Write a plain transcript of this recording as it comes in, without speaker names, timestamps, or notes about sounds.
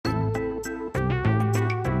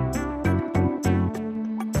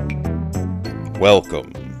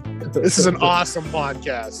welcome This is an awesome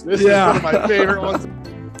podcast. This is one of my favorite ones.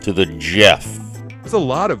 to the Jeff It's a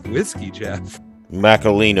lot of whiskey, Jeff.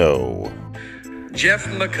 Macalino Jeff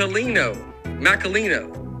Macalino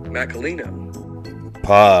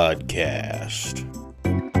podcast.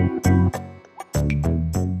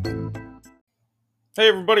 Hey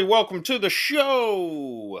everybody, welcome to the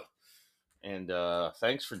show. And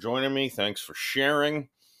thanks for joining me. Thanks for sharing.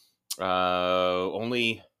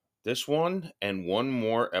 Only this one and one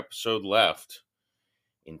more episode left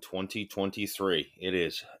in 2023. It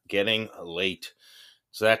is getting late.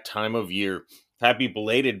 It's that time of year. Happy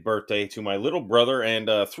belated birthday to my little brother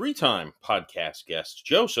and three-time podcast guest,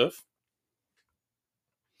 Joseph.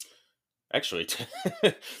 Actually,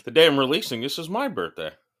 the day I'm releasing this is my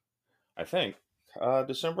birthday, I think.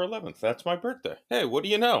 December 11th. That's my birthday. Hey, what do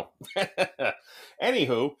you know?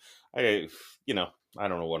 Anywho, I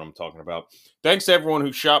don't know what I'm talking about. Thanks to everyone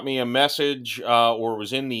who shot me a message or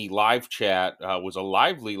was in the live chat. Was a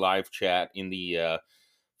lively live chat in the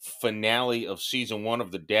finale of season 1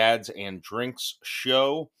 of the Dads and Drinks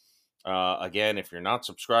show. Again, if you're not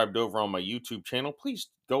subscribed over on my YouTube channel, please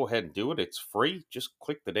go ahead and do it. It's free. Just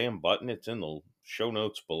click the damn button. It's in the show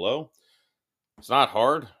notes below. It's not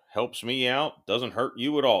hard. Helps me out. Doesn't hurt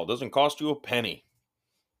you at all. Doesn't cost you a penny.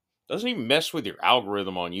 Doesn't even mess with your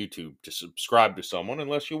algorithm on YouTube to subscribe to someone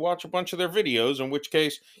unless you watch a bunch of their videos, in which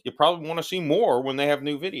case you probably want to see more when they have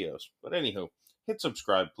new videos. But anywho, hit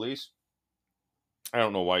subscribe, please. I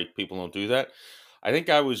don't know why people don't do that. I think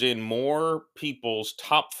I was in more people's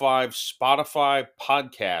top 5 Spotify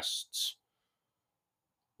podcasts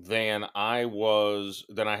than I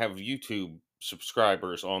have YouTube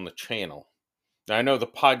subscribers on the channel. Now, I know the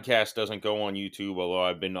podcast doesn't go on YouTube, although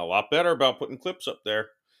I've been a lot better about putting clips up there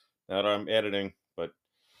that I'm editing. But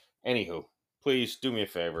anywho, please do me a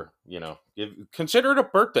favor. Consider it a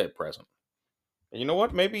birthday present. And you know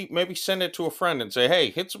what? Maybe send it to a friend and say, hey,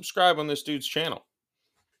 hit subscribe on this dude's channel.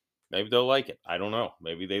 Maybe they'll like it. I don't know.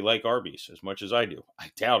 Maybe they like Arby's as much as I do. I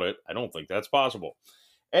doubt it. I don't think that's possible.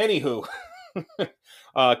 Anywho,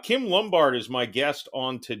 Kim Lombard is my guest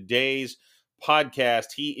on today's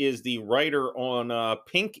podcast. He is the writer on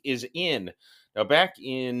Pink is In. Now, back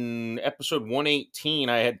in episode 118,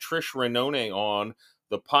 I had Trish Renone on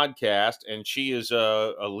the podcast, and she is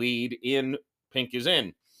a lead in Pink is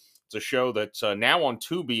In. It's a show that's now on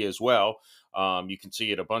Tubi as well. You can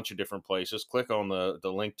see it a bunch of different places. Click on the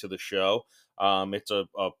link to the show. It's a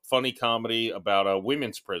funny comedy about a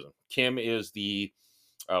women's prison. Kim is the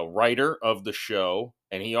writer of the show,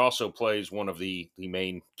 and he also plays one of the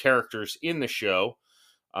main characters in the show.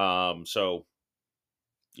 So,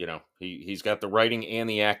 he's got the writing and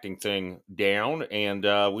the acting thing down,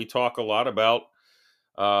 and we talk a lot about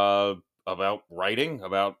writing,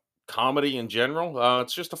 about comedy in general.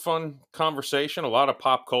 It's just a fun conversation, a lot of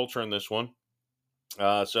pop culture in this one.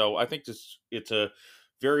 So I think it's a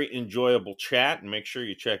very enjoyable chat, and make sure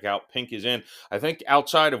you check out Pink is In. I think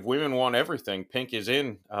outside of Women Want Everything, Pink is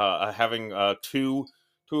In, having two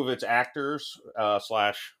of its actors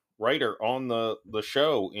slash writer on the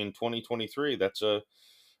show in 2023. That's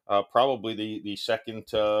probably the second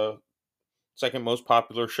most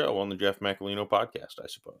popular show on the Jeff Macalino podcast, I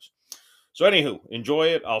suppose. So anywho, enjoy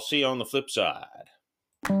it. I'll see you on the flip side.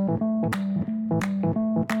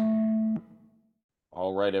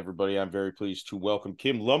 All right, everybody, I'm very pleased to welcome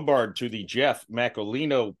Kim Lombard to the Jeff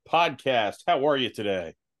Macalino podcast. How are you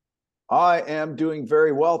today? I am doing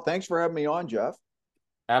very well. Thanks for having me on, Jeff.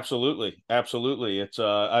 Absolutely. It's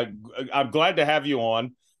I'm glad to have you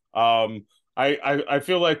on. I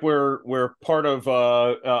feel like we're part of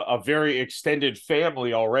a very extended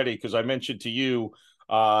family already, because I mentioned to you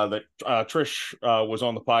that Trish was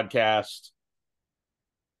on the podcast.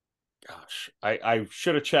 Gosh, I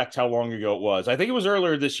should have checked how long ago it was. I think it was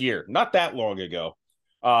earlier this year, not that long ago.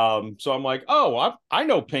 So I'm like, I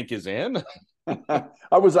know Pink is In.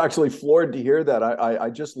 I was actually floored to hear that. I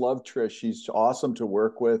just love Trish. She's awesome to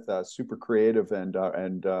work with, super creative, and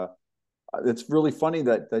it's really funny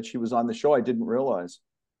that she was on the show. I didn't realize.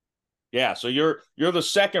 Yeah, so you're the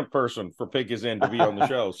second person for Pink is In to be on the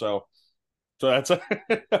show. So that's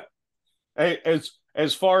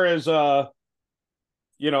as far as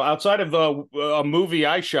outside of a movie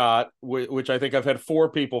I shot, which I think I've had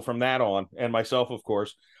 4 people from that on, and myself, of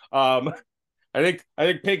course. I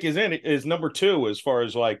think Pink is In is number 2 as far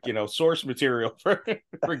as source material for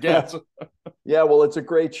guests. Yeah, well, it's a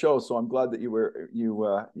great show, so I'm glad that you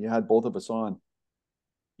had both of us on.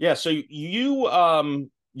 Yeah, so you're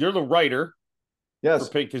the writer. Yes.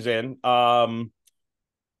 For Pink is In. How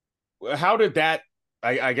did that?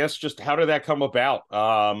 I guess just how did that come about?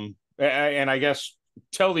 And I guess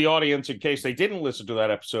tell the audience, in case they didn't listen to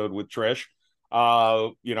that episode with Trish,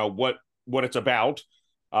 what it's about,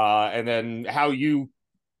 and then how you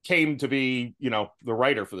came to be, the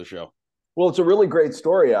writer for the show. Well, it's a really great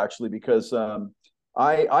story, actually, because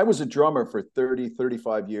I was a drummer for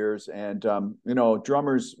 35 years. And,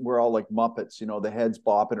 drummers were all like Muppets, the heads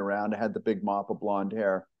bopping around. I had the big mop of blonde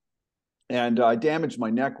hair. And I damaged my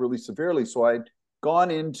neck really severely. So I'd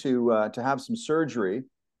gone in to have some surgery.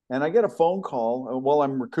 And I get a phone call while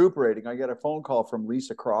I'm recuperating. I get a phone call from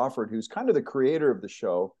Lisa Crawford, who's kind of the creator of the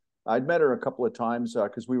show. I'd met her a couple of times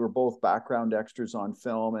because we were both background extras on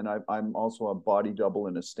film, and I'm also a body double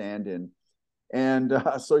and a stand-in. And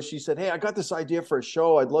so she said, "Hey, I got this idea for a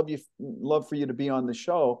show. I'd love for you to be on the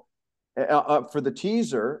show for the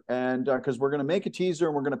teaser, and because we're going to make a teaser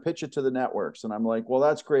and we're going to pitch it to the networks." And I'm like, "Well,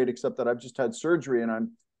 that's great, except that I've just had surgery and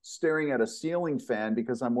I'm staring at a ceiling fan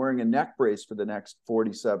because I'm wearing a neck brace for the next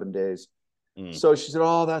 47 days." So she said,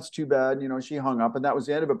 "Oh, that's too bad." She hung up, and that was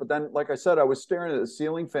the end of it. But then, like I said, I was staring at the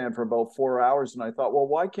ceiling fan for about 4 hours, and I thought, well,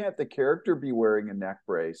 why can't the character be wearing a neck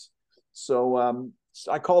brace? So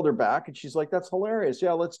I called her back, and she's like, "That's hilarious.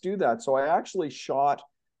 Yeah, let's do that." So I actually shot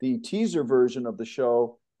the teaser version of the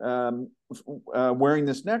show wearing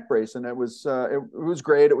this neck brace, and it was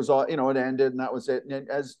great. It was all, it ended, and that was it. And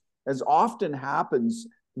as often happens,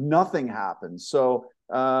 nothing happens. So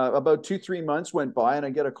about 2-3 months went by, and I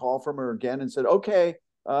get a call from her again and said, "Okay,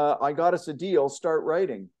 I got us a deal. Start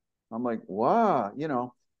writing." I'm like, "Wow,"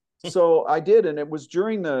 So I did, and it was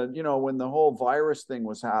during the, when the whole virus thing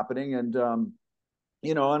was happening, and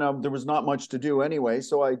there was not much to do anyway.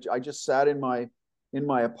 So I just sat in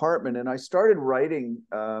my apartment, and I started writing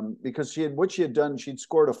because what she had done, she'd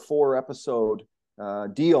scored a 4-episode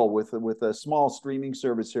deal with a small streaming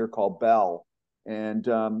service here called Bell. And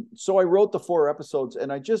so I wrote the 4 episodes,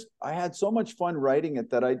 and I had so much fun writing it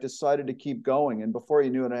that I decided to keep going. And before you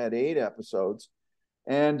knew it, I had 8 episodes.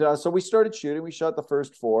 And so we started shooting. We shot the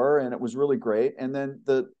first 4, and it was really great. And then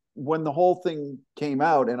when the whole thing came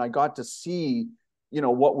out and I got to see,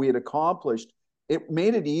 what we had accomplished, it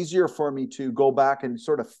made it easier for me to go back and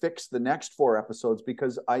sort of fix the next 4 episodes,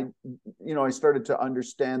 because I started to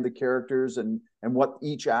understand the characters and what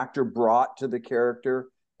each actor brought to the character.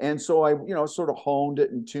 And so I, sort of honed it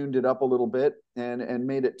and tuned it up a little bit and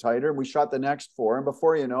made it tighter. And we shot the next 4. And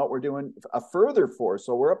before you know it, we're doing a further 4.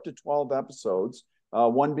 So we're up to 12 episodes,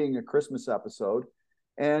 one being a Christmas episode.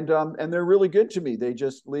 And they're really good to me. They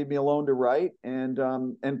just leave me alone to write. And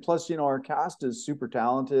plus, our cast is super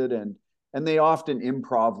talented, and they often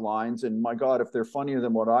improv lines. And my God, if they're funnier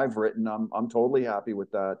than what I've written, I'm totally happy with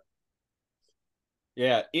that.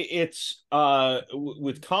 Yeah, it's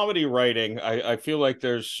with comedy writing, I feel like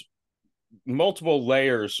there's multiple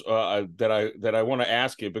layers that I want to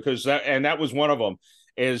ask you, because that was one of them.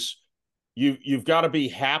 Is you've got to be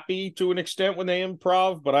happy to an extent when they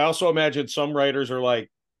improv, but I also imagine some writers are like,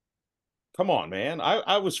 "Come on, man,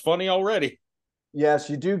 I was funny already." Yes,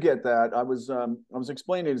 you do get that. I was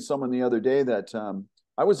explaining to someone the other day that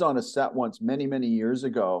I was on a set once many, many years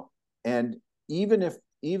ago, and even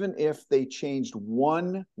if they changed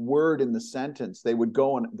one word in the sentence, they would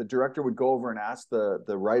go, and the director would go over and ask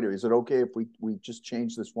the writer, "Is it okay if we just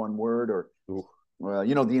change this one word?" Or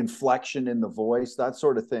the inflection in the voice, that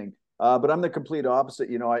sort of thing. But I'm the complete opposite.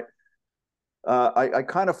 I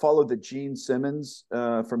kind of followed the Gene Simmons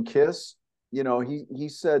from Kiss. He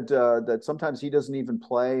said that sometimes he doesn't even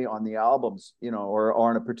play on the albums, or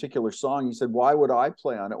on a particular song. He said, "Why would I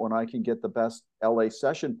play on it when I can get the best LA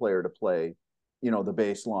session player to play, the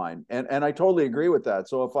bass line?" And I totally agree with that.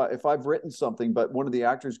 So if I've written something, but one of the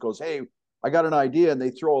actors goes, "Hey, I got an idea," and they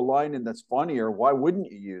throw a line in that's funnier, why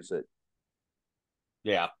wouldn't you use it?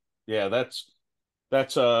 Yeah, that's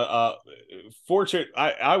fortunate.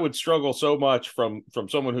 I would struggle so much from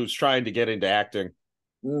someone who's trying to get into acting.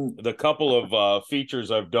 The couple of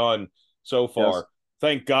features I've done so far, Yes.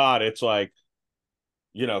 thank God, it's like,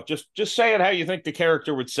 just say it how you think the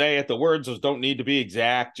character would say it. The words don't need to be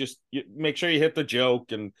exact. Just make sure you hit the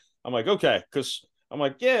joke. And I'm like, okay, because I'm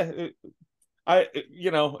like, yeah,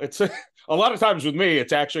 it's a lot of times with me,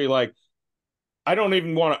 it's actually like, I don't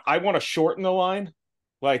even I want to shorten the line.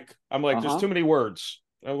 Like, I'm like, there's too many words.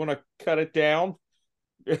 I want to cut it down,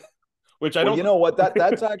 which I Well, don't. you know what?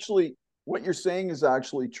 That's actually what you're saying is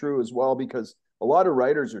actually true as well, because a lot of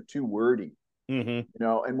writers are too wordy. And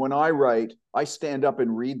when I write, I stand up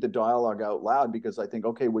and read the dialogue out loud, because I think,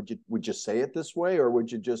 okay, would you say it this way, or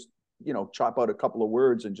would you just, chop out a couple of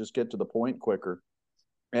words and just get to the point quicker?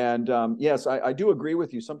 And yes, I do agree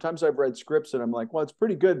with you. Sometimes I've read scripts and I'm like, well, it's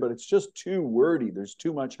pretty good, but it's just too wordy. There's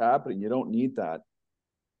too much happening. You don't need that.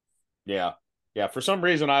 Yeah. Yeah, for some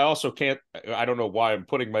reason I also can't. I don't know why I'm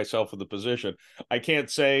putting myself in the position. I can't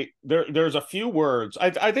say there's a few words.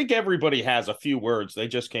 I think everybody has a few words they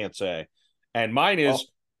just can't say, and mine Oh, is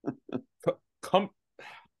com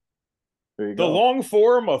there you the go. long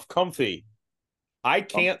form of comfy. I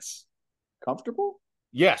Com- can't. Comfortable?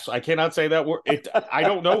 Yes, I cannot say that word. I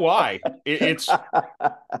don't know why. It's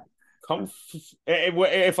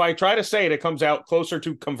if I try to say it, it comes out closer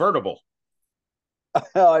to convertible.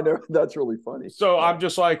 I know, that's really funny. So Yeah. I'm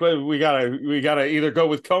just like, well, we gotta either go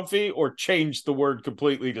with comfy or change the word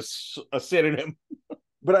completely to a synonym.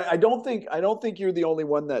 But I don't think you're the only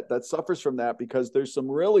one that suffers from that, because there's some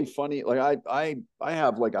really funny, like I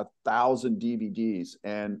have like 1,000 DVDs,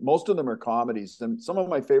 and most of them are comedies, and some of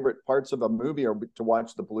my favorite parts of a movie are to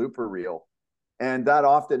watch the blooper reel. And that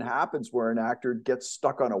often happens where an actor gets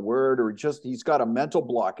stuck on a word, or just he's got a mental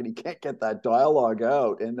block and he can't get that dialogue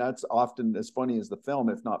out, and that's often as funny as the film,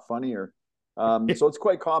 if not funnier. So it's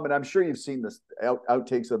quite common. I'm sure you've seen this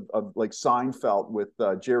outtakes of like Seinfeld with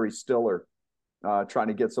Jerry Stiller trying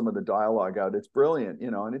to get some of the dialogue out. It's brilliant,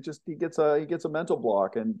 and it just he gets a mental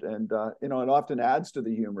block, and it often adds to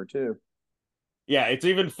the humor too. Yeah, it's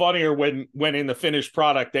even funnier when in the finished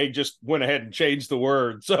product they just went ahead and changed the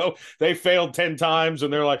word. So they failed 10 times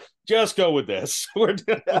and they're like, just go with this. We've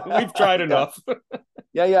tried Yeah, enough.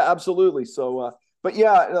 yeah, absolutely. So, but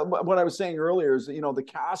yeah, what I was saying earlier is, the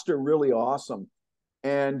cast are really awesome,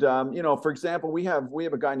 and for example, we have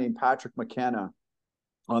a guy named Patrick McKenna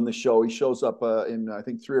on the show. He shows up in I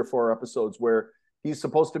think 3 or 4 episodes where he's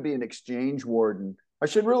supposed to be an exchange warden. I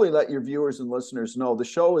should really let your viewers and listeners know the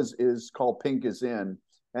show is called Pink is In,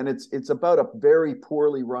 and it's about a very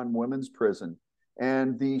poorly run women's prison.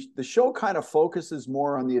 And the show kind of focuses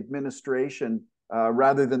more on the administration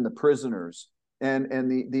rather than the prisoners. And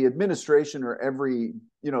the administration are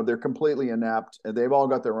they're completely inept. They've all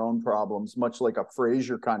got their own problems, much like a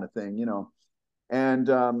Frasier kind of thing.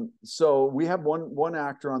 And so we have one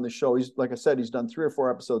actor on the show. He's, like I said, he's done 3 or 4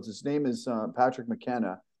 episodes. His name is Patrick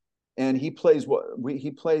McKenna, and he plays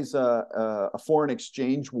a foreign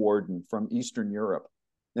exchange warden from Eastern Europe,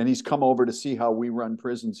 and he's come over to see how we run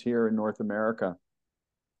prisons here in North America.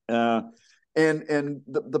 Uh, and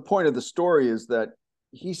the point of the story is that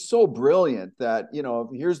he's so brilliant that,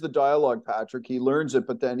 here's the dialogue, Patrick. He learns it,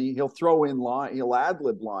 but then he'll throw in he'll ad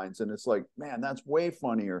lib lines, and it's like, man, that's way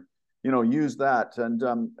funnier. Use that. And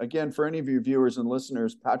again, for any of your viewers and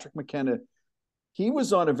listeners, Patrick McKenna, he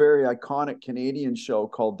was on a very iconic Canadian show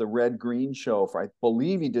called The Red Green Show. I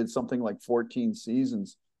believe he did something like 14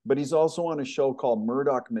 seasons. But he's also on a show called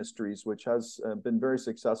Murdoch Mysteries, which has been very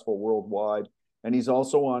successful worldwide. And he's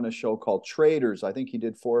also on a show called Traders. I think he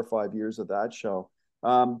did 4 or 5 years of that show.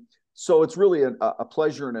 So it's really a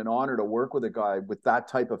pleasure and an honor to work with a guy with that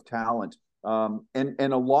type of talent. And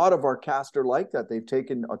a lot of our cast are like that. They've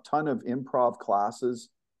taken a ton of improv classes,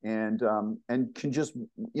 and can just,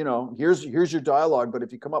 here's your dialogue, but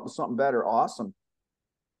if you come up with something better, awesome.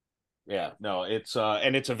 Yeah, no, it's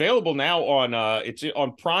and it's available now on it's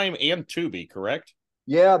on Prime and Tubi, correct?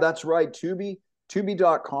 Yeah, that's right.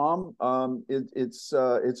 Tubi.com. It's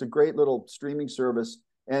a great little streaming service,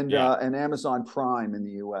 Yeah. and Amazon Prime in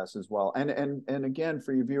the US as well. And again,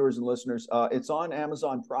 for your viewers and listeners, it's on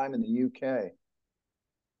Amazon Prime in the UK.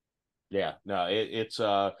 Yeah, no, it's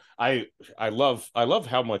I love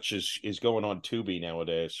how much is going on Tubi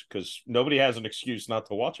nowadays because nobody has an excuse not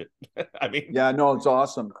to watch it. I mean, Yeah, no, it's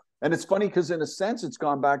awesome. And it's funny because in a sense it's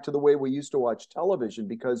gone back to the way we used to watch television,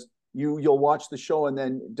 because you'll watch the show, and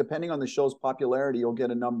then depending on the show's popularity, you'll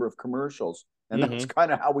get a number of commercials. And that's mhm.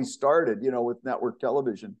 kind of how we started, with network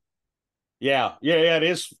television. Yeah. It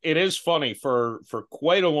is funny for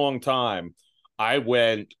quite a long time. I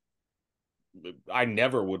went. I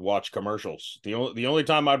never would watch commercials. The only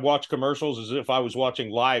time I'd watch commercials is if I was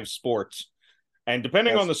watching live sports. And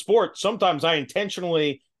depending on Yes. the sport, sometimes I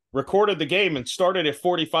intentionally recorded the game and started it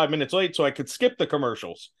 45 minutes late so I could skip the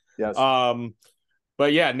commercials. Yes. Um,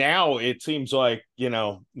 but yeah, now it seems like,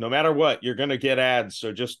 no matter what, you're gonna get ads.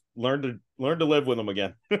 So just learn to live with them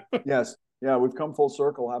again. Yes. Yeah, we've come full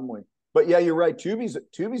circle, haven't we? But yeah, you're right. Tubi's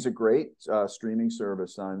a great streaming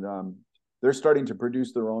service, and they're starting to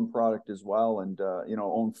produce their own product as well, and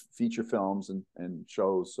own feature films and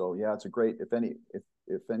shows. So yeah, it's a great.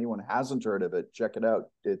 If anyone hasn't heard of it, check it out.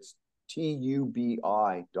 It's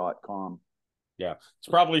tubi.com. Yeah, it's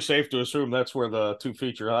probably safe to assume that's where the two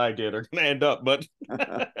feature I did are gonna end up, but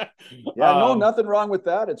Yeah, no, nothing wrong with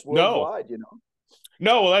that. It's no. worldwide.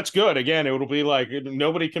 No, well, that's good. Again, it'll be like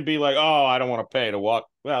nobody can be like, oh, I don't want to pay to watch.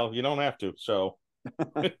 Well, you don't have to. So,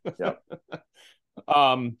 Yeah.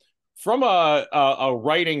 um, from a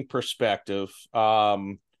writing perspective,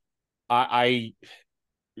 I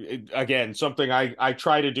again, something I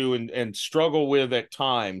try to do and struggle with at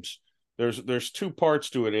times. There's two parts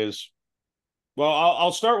to it. Is well,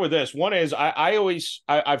 I'll start with this. One is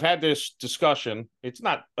I've had this discussion. It's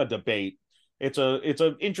not a debate. It's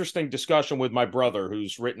an interesting discussion with my brother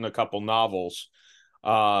who's written a couple novels.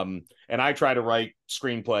 And I try to write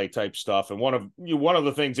screenplay type stuff. And one of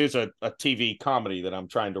the things is a TV comedy that I'm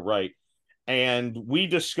trying to write. And we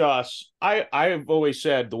discuss, I've always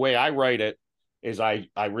said the way I write it is I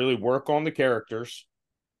really work on the characters,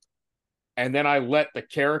 and then I let the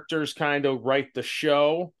characters kind of write the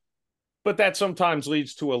show. But that sometimes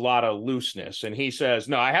leads to a lot of looseness. And he says,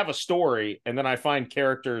 no, I have a story, and then I find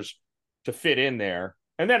characters to fit in there.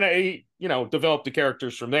 And then I, develop the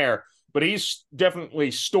characters from there. But he's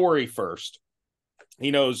definitely story first.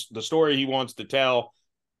 He knows the story he wants to tell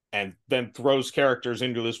and then throws characters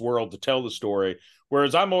into this world to tell the story.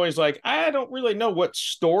 Whereas I'm always like, I don't really know what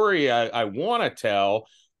story I want to tell.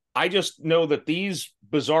 I just know that these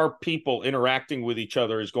bizarre people interacting with each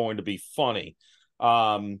other is going to be funny.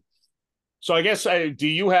 So I guess do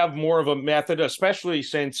you have more of a method, especially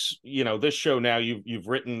since, this show now you've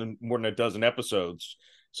written more than a dozen episodes.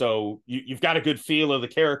 So you've got a good feel of the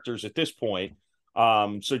characters at this point.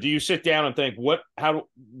 So do you sit down and think,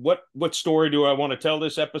 what story do I want to tell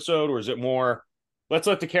this episode? Or is it more, let's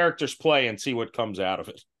let the characters play and see what comes out of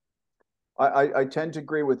it? I tend to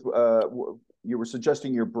agree with you were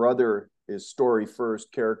suggesting your brother is story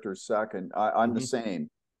first, characters second. I'm the same.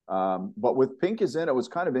 But with Pink is in, it was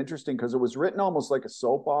kind of interesting because it was written almost like a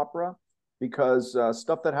soap opera, because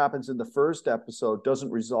stuff that happens in the first episode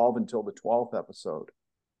doesn't resolve until the 12th episode.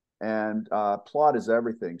 And plot is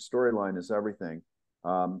everything. Storyline is everything.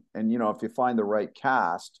 And, if you find the right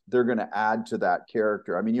cast, they're going to add to that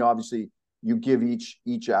character. I mean, you give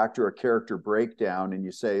each actor a character breakdown and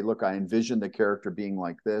you say, look, I envision the character being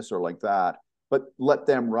like this or like that, but let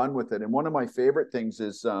them run with it. And one of my favorite things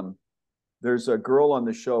is there's a girl on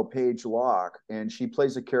the show, Paige Locke, and she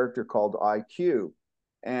plays a character called IQ.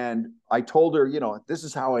 And I told her, this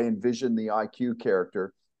is how I envision the IQ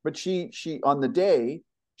character. But she on the day,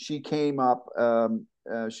 she came up,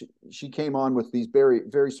 she came on with these very,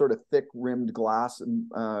 very sort of thick rimmed glasses.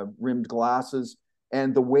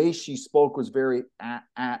 And the way she spoke was very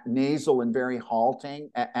nasal and very halting.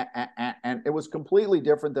 And it was completely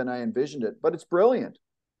different than I envisioned it, but it's brilliant.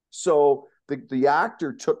 So the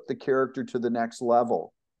actor took the character to the next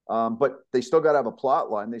level, but they still got to have a plot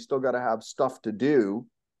line. They still got to have stuff to do.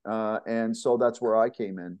 And so that's where I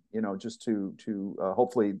came in, just to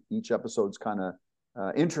hopefully each episode's kind of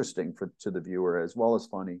interesting to the viewer as well as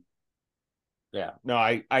funny. Yeah, no,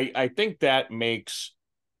 I think that makes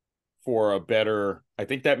I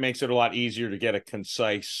think that makes it a lot easier to get a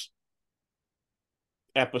concise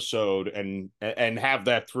episode and have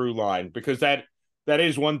that through line, because that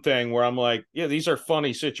is one thing where I'm like, yeah, these are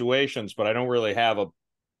funny situations, but I don't really have a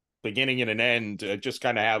beginning and an end. I just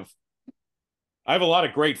kind of I have a lot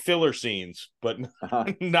of great filler scenes, but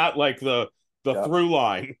not like the through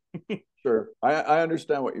line. Sure. I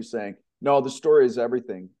understand what you're saying. No, the story is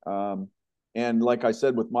everything. And like I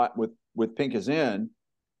said, with Pink is in,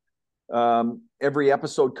 every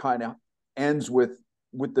episode kind of ends with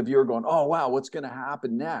the viewer going, oh, wow, what's going to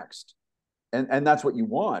happen next? And that's what you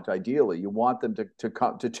want. Ideally, you want them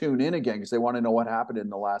to tune in again because they want to know what happened in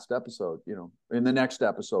the last episode, in the next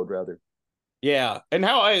episode rather. Yeah. And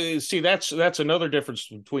how I see that's another difference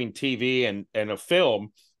between TV and a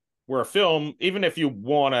film, where a film, even if you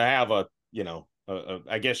want to have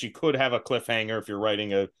I guess you could have a cliffhanger if you're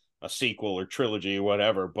writing a sequel or trilogy or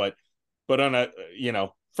whatever, but on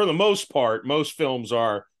for the most part, most films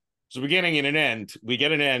are it's a beginning and an end. We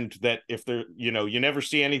get an end that if there, you never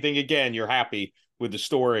see anything again, you're happy with the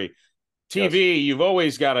story. TV, yes. You've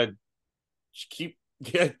always got to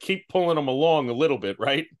keep pulling them along a little bit,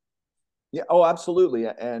 right? Yeah. Oh, absolutely.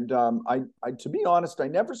 And I, to be honest, I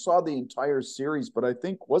never saw the entire series, but I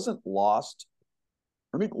think Lost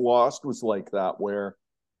was like that, where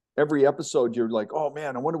every episode you're like, oh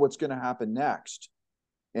man, I wonder what's going to happen next.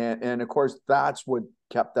 And of course, that's what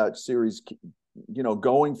kept that series,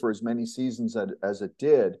 going for as many seasons as it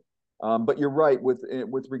did. But you're right, with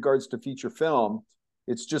regards to feature film,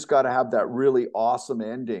 it's just got to have that really awesome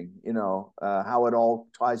ending, how it all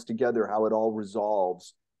ties together, how it all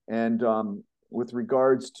resolves. And with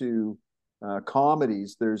regards to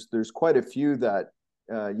comedies, there's quite a few that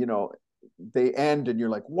they end and you're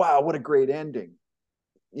like, wow, what a great ending.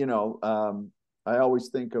 I always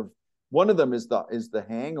think of one of them is the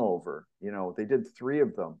Hangover. They did 3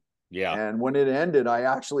 of them. Yeah. And when it ended, I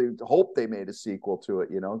actually hoped they made a sequel to it,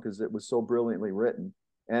 because it was so brilliantly written.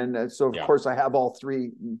 And so of Yeah. course I have all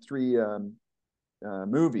three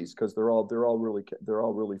movies because they're all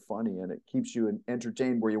really funny, and it keeps you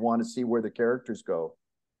entertained where you want to see where the characters go.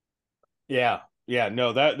 Yeah. Yeah. No,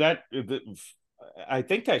 I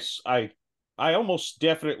think I almost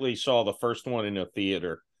definitely saw the first one in a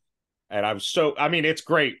theater. And I mean, it's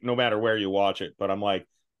great no matter where you watch it, but I'm like,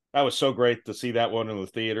 that was so great to see that one in the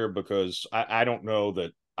theater because I don't know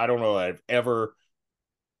that I've ever,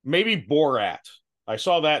 maybe Borat. I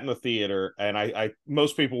saw that in the theater, and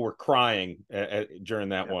most people were crying during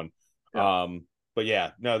that Yeah. one. Yeah. But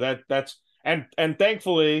yeah, no, that's and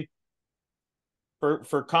thankfully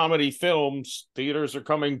for comedy films, theaters are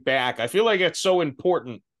coming back. I feel like it's so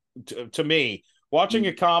important to me watching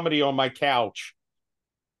a comedy on my couch.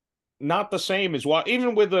 Not the same as what,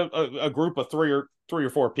 even with a group of three or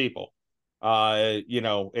four people.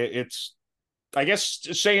 It's, I guess,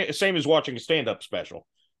 same as watching a stand-up special.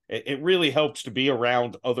 It really helps to be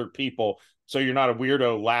around other people, so you're not a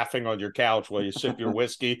weirdo laughing on your couch while you sip your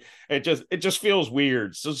whiskey. It just feels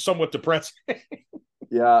weird, so somewhat depressing.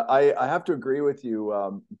 Yeah, I have to agree with you.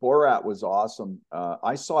 Borat was awesome.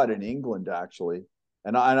 I saw it in England actually,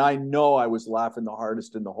 and I know I was laughing the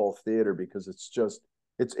hardest in the whole theater because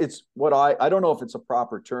it's what I don't know if it's a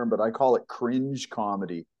proper term, but I call it cringe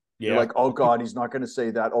comedy. You're Yeah, like, oh God, he's not going to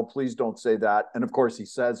say that. Oh, please don't say that. And of course he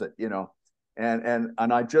says it, and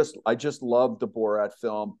I just loved the Borat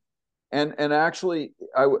film. And actually,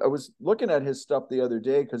 I was looking at his stuff the other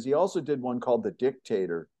day because he also did one called The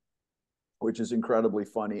Dictator, which is incredibly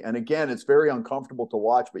funny. And again, it's very uncomfortable to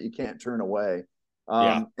watch, but you can't turn away.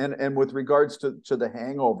 yeah, And with regards to The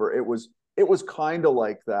Hangover, it was kind of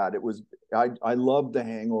like that. I loved The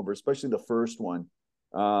Hangover, especially the first one,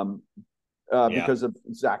 yeah, because of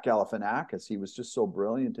Zach Galifianakis. He was just so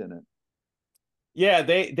brilliant in it. yeah.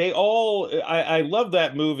 They all. I love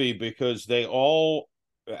that movie because they all.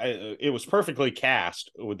 It was perfectly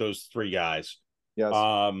cast with those three guys. Yes,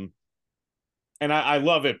 Um, and I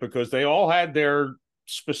love it because they all had their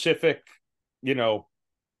specific, you know,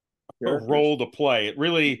 characters. role to play. It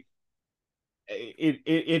really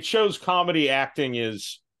it shows comedy acting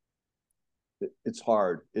is It's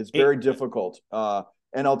hard. It's it. very difficult.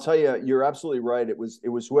 And I'll tell you, you're absolutely right. It was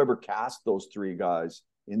whoever cast those three guys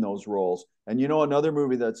in those roles. And another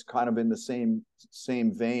movie that's kind of in the same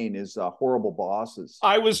vein is Horrible Bosses.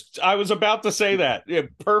 I was about to say that. Yeah, Yeah,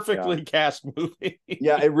 perfectly cast movie.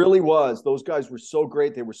 yeah, it really was. Those guys were so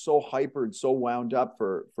great. They were so hyper and so wound up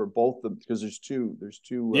for both of them because there's two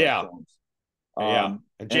Yeah, films. yeah.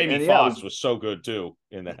 And Jamie And yeah, it was. Foxx was so good too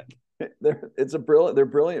in that. They're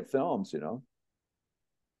brilliant films.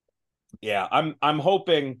 Yeah, I'm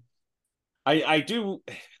hoping I do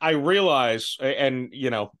I realize, and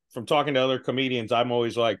from talking to other comedians, I'm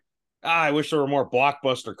always like, I wish there were more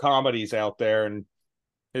blockbuster comedies out there. And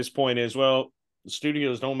his point is, well, the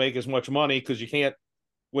studios don't make as much money because you can't.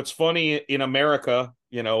 What's funny in America,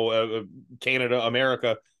 Canada,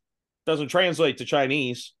 America, doesn't translate to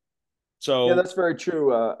Chinese. Yeah, So that's very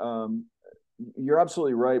true. You're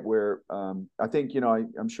absolutely right. Where I think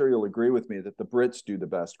I'm sure you'll agree with me that the Brits do the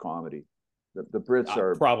best comedy. The Brits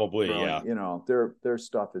are probably, brilliant. yeah, Their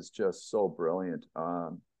stuff is just so brilliant.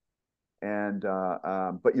 But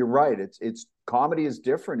you're right. It's comedy is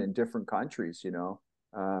different in different countries.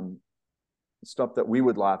 Um, Stuff that we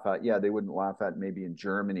would laugh at, yeah, they wouldn't laugh at maybe in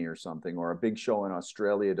Germany or something, or a big show in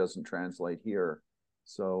Australia doesn't translate here.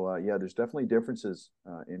 So yeah, there's definitely differences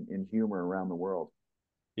in humor around the world.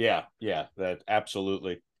 yeah, yeah, that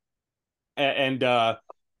absolutely. And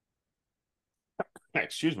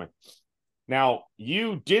excuse me. Now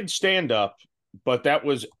you did stand up, but that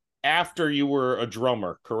was after you were a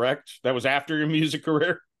drummer, correct? That was after your music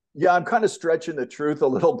career. Yeah, I'm kind of stretching the truth a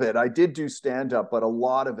little bit. I did do stand up, but a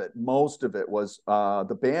lot of it, most of it was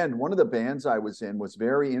the band. One of the bands I was in was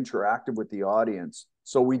very interactive with the audience.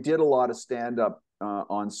 So we did a lot of stand up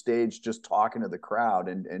on stage, just talking to the crowd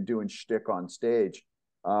and doing shtick on stage.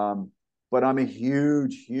 Um, but I'm a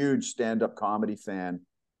huge, huge stand up comedy fan.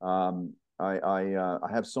 I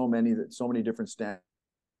have so many different stand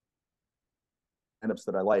ups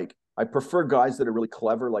that I like. I prefer guys that are really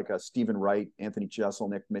clever, like Stephen Wright, Anthony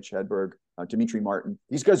Jeselnik, Mitch Hedberg, Dimitri Martin.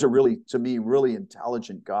 These guys are really, to me, really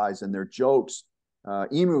intelligent guys, and their jokes.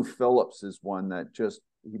 Emu Phillips is one that just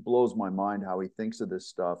he blows my mind how he thinks of this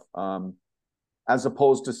stuff. As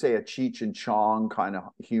opposed to say a Cheech and Chong kind of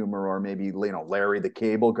humor, or maybe Larry the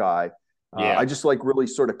Cable Guy. I Yeah, just like really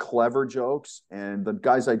sort of clever jokes, and the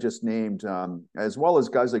guys I just named, as well as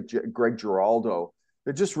guys like Greg Giraldo,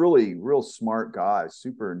 they're just really real smart guys,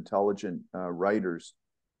 super intelligent writers.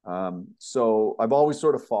 So I've always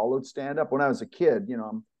sort of followed stand up. When I was a kid,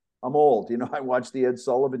 I'm old. You know, I watched the Ed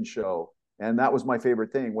Sullivan Show, and that was my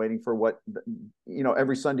favorite thing. Waiting for what, you know,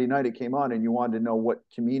 every Sunday night it came on, and you wanted to know what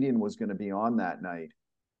comedian was going to be on that night.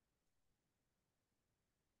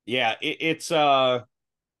 Yeah, it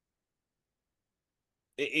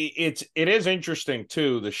is interesting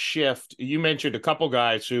too, the shift. You mentioned a couple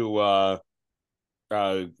guys who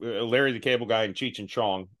Larry the Cable Guy and Cheech and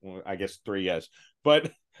Chong, well, I guess three, yes,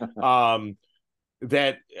 but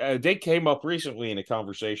that they came up recently in a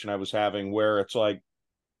conversation I was having where it's like,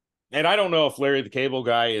 and I don't know if Larry the Cable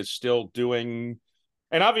Guy is still doing,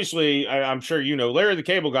 and obviously I'm sure you know Larry the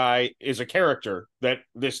Cable Guy is a character that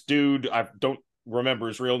this dude, I don't remember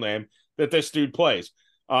his real name, that this dude plays.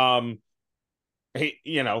 He,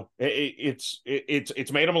 you know, it's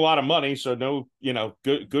made him a lot of money, so no, you know,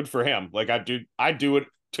 good for him. Like I'd do it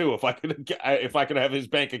too if I could have his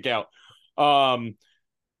bank account. Um,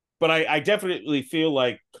 but I definitely feel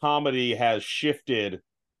like comedy has shifted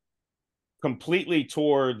completely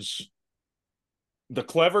towards the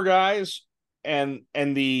clever guys, and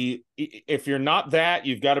the, if you're not that,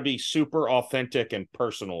 you've got to be super authentic and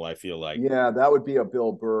personal, I feel like. Yeah, that would be a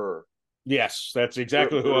Bill Burr. Yes, that's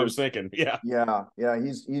exactly who I was thinking. Yeah. Yeah, yeah,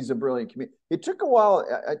 he's a brilliant comedian. It took a while.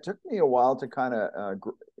 It took me a while to kind of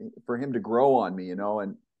for him to grow on me, you know,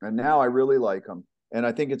 and now I really like him. And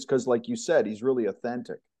I think it's because, like you said, he's really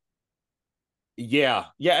authentic. Yeah,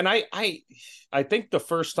 yeah, and I think the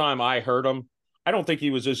first time I heard him, I don't think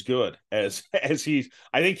he was as good as he's.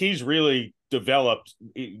 I think he's really developed.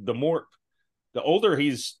 The older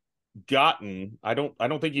he's gotten, I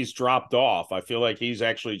don't think he's dropped off. I feel like he's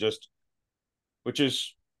actually just, which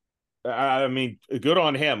is, I mean, good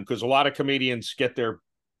on him, because a lot of comedians get their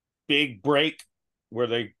big break where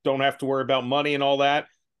they don't have to worry about money and all that.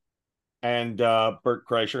 And Bert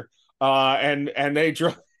Kreischer, and they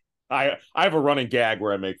draw. I have a running gag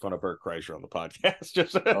where I make fun of Bert Kreischer on the podcast.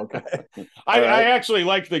 Just Okay, I actually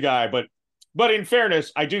like the guy, but in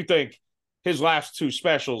fairness, I do think his last two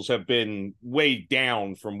specials have been way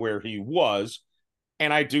down from where he was,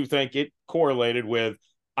 and I do think it correlated with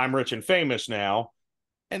I'm rich and famous now,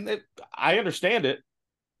 and that I understand it.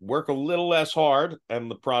 Work a little less hard, and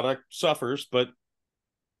the product suffers. But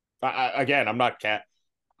again, I'm not cat.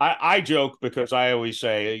 I joke because I always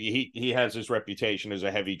say he has his reputation as a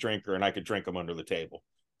heavy drinker, and I could drink him under the table.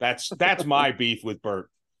 That's my beef with Bert.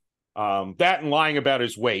 That and lying about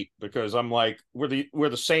his weight, because I'm like, we're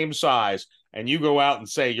the same size, and you go out and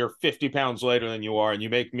say you're 50 pounds lighter than you are, and you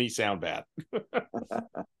make me sound bad.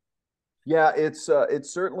 yeah, it's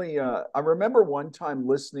certainly. I remember one time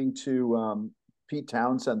listening to Pete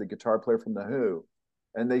Townsend, the guitar player from the Who,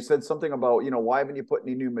 and they said something about, you know, why haven't you put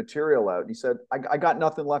any new material out? And he said, I got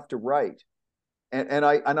nothing left to write. And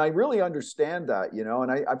I really understand that, you know,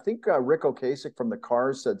 and I think Rick Ocasek from the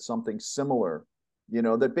Cars said something similar, you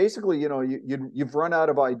know, that basically, you know, you've run out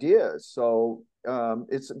of ideas. So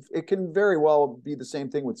it can very well be the same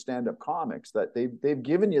thing with stand-up comics, that they've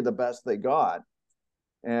given you the best they got,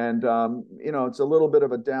 and you know, it's a little bit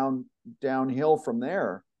of a downhill from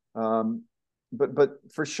there. But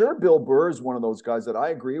for sure, Bill Burr is one of those guys that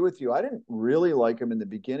I agree with you. I didn't really like him in the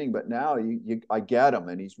beginning, but now I get him,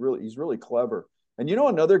 and he's really clever. And you know,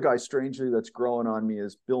 another guy, strangely, that's growing on me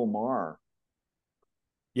is Bill Maher.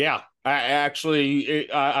 Yeah, I actually,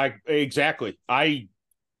 I exactly. I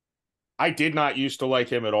did not used to like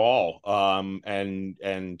him at all.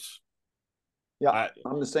 And Yeah, I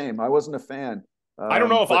I'm the same. I wasn't a fan. I don't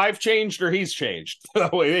know if But I've changed or he's changed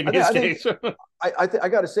in his I think case. I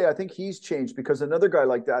got to say, I think he's changed, because another guy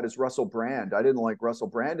like that is Russell Brand. I didn't like Russell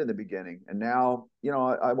Brand in the beginning, and now, you know,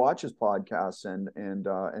 I watch his podcasts,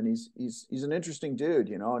 and he's an interesting dude,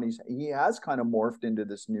 you know, and he has kind of morphed into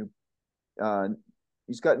this new. Uh,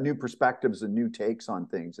 he's got new perspectives and new takes on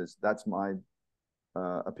things. That's my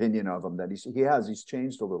opinion of him. That he's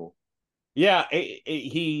changed a little. Yeah,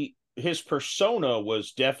 his persona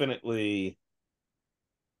was definitely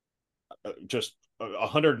just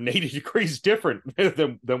 180 degrees different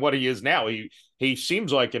than what he is now. He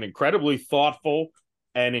seems like an incredibly thoughtful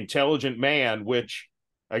and intelligent man, which,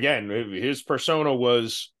 again, his persona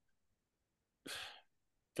was,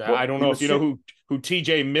 I Well, don't he know if was you know who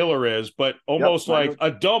TJ Miller is, but Yep, almost I like know.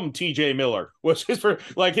 a dumb TJ Miller was his,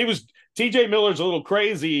 like he was. TJ Miller's a little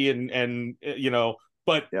crazy, and you know,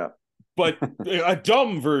 but Yeah. but a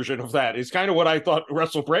dumb version of that is kind of what I thought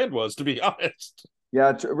Russell Brand was, to be honest.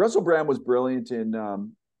 Yeah, Russell Brand was brilliant in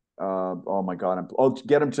oh my god,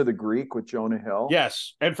 Get Him to the Greek with Jonah Hill.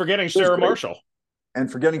 Yes, and forgetting It was Sarah great. Marshall. And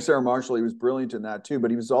forgetting Sarah Marshall, he was brilliant in that too.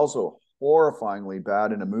 But he was also horrifyingly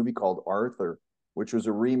bad in a movie called Arthur, which was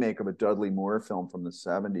a remake of a Dudley Moore film from the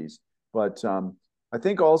 70s. But I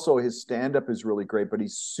think also his stand up is really great, but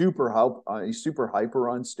he's super hyper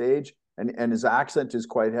on stage, and his accent is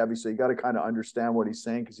quite heavy. So you got to kind of understand what he's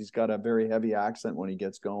saying because he's got a very heavy accent when he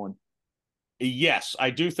gets going. Yes,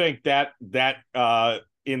 I do think that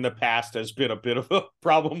in the past has been a bit of a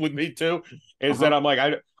problem with me too. Is that I'm like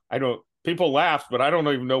I don't people laugh, but I don't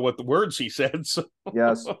even know what the words he said. So.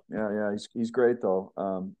 Yes, yeah. He's great though.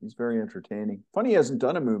 He's very entertaining. Funny he hasn't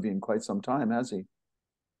done a movie in quite some time, has he?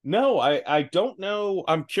 No, I don't know.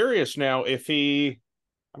 I'm curious now if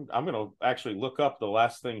I'm going to actually look up the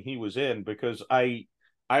last thing he was in because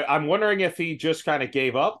I'm wondering if he just kind of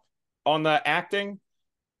gave up on the acting.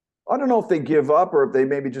 I don't know if they give up or if they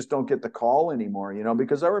maybe just don't get the call anymore,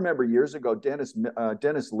 because I remember years ago, Dennis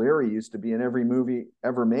Leary used to be in every movie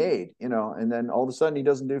ever made, and then all of a sudden he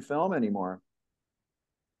doesn't do film anymore.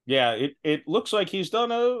 Yeah, it looks like he's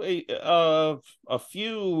done a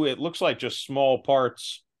few. It looks like just small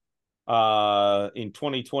parts in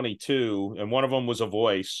 2022, and one of them was a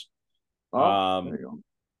voice. Oh, there you go.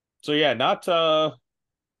 So yeah, but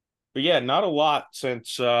yeah, not a lot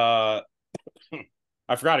since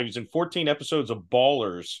I forgot he was in 14 episodes of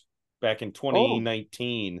Ballers back in Oh,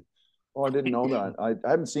 2019. I didn't know that. I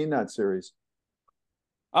haven't seen that series.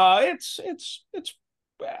 It's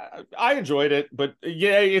I enjoyed it, but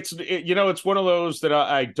yeah, it's one of those that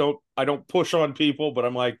I don't push on people, but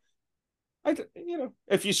I'm like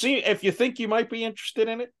if you think you might be interested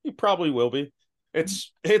in it, you probably will be.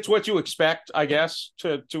 It's what you expect, I guess,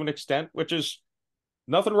 to an extent, which is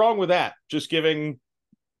nothing wrong with that. Just giving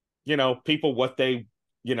people what they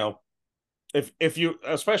if you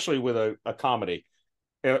especially with a comedy,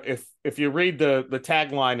 if you read the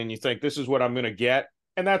tagline and you think this is what I'm going to get,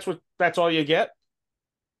 and that's all you get,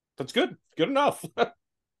 that's good enough.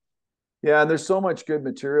 Yeah, and there's so much good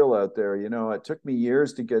material out there. It took me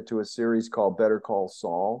years to get to a series called Better Call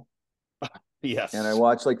Saul, and I Yes.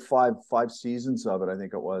 watched like five seasons of it. I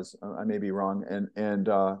think it was. I may be wrong. And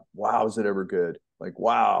wow, is it ever good? Like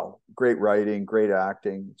wow, great writing, great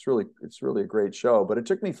acting. It's really a great show. But it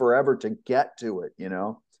took me forever to get to it.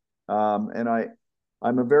 And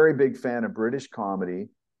I'm a very big fan of British comedy.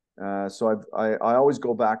 So I always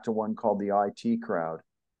go back to one called the IT Crowd.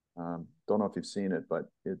 Don't know if you've seen it, but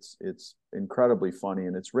it's incredibly funny,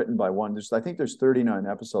 and it's written by one. I think there's 39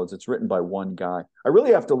 episodes. It's written by one guy. I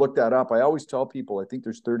really have to look that up. I always tell people I think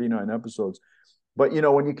there's 39 episodes, but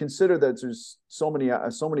when you consider that there's so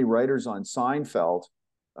many writers on Seinfeld,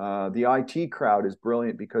 the IT Crowd is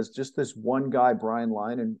brilliant because just this one guy, Brian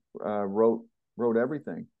Lynon, wrote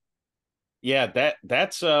everything. Yeah,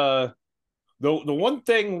 that's the one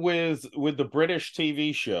thing with the British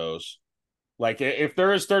TV shows. Like if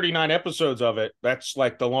there is 39 episodes of it, that's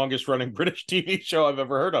like the longest running British TV show I've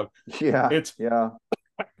ever heard of. Yeah, It's yeah.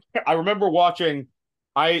 I remember watching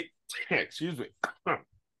I excuse me.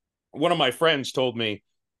 One of my friends told me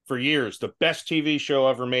for years the best TV show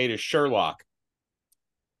ever made is Sherlock.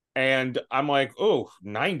 And I'm like, "Oh,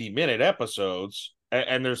 90-minute episodes."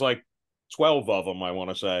 And there's like 12 of them, I want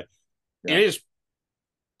to say. It Yeah. is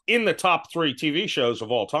in the top 3 TV shows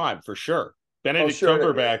of all time for sure. Oh, Benedict sure.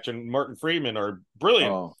 Cumberbatch and Martin Freeman are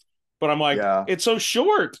brilliant. Oh, But I'm like, yeah. it's so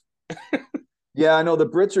short. Yeah, I know the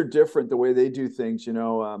Brits are different the way they do things.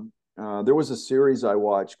 There was a series I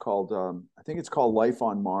watched called I think it's called Life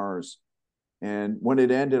on Mars, and when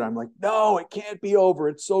it ended, I'm like, no, it can't be over.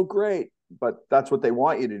 It's so great, but that's what they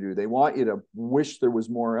want you to do. They want you to wish there was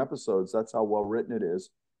more episodes. That's how well written it is.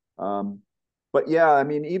 Um, but yeah, I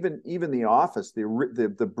mean, even The Office,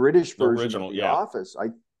 the British The version of original, The yeah. Office, I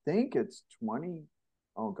think it's 20.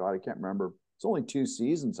 Oh God, I can't remember. It's only 2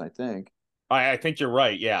 seasons, I think. I think you're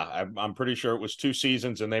right. Yeah, I'm pretty sure it was 2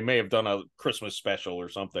 seasons, and they may have done a Christmas special or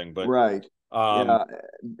something. But Right. um, Yeah.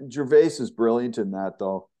 Gervais is brilliant in that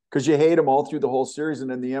though, because you hate him all through the whole series,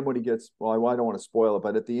 and in the end, when he gets well, I don't want to spoil it,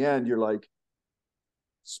 but at the end, you're like,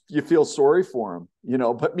 you feel sorry for him.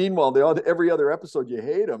 But meanwhile, every other episode, you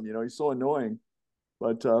hate him. He's so annoying,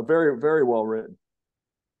 but very very well written.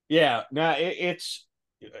 yeah, now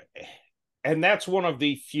and that's one of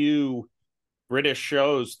the few British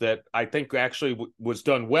shows that I think actually was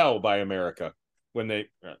done well by America when they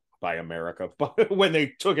by America, but when they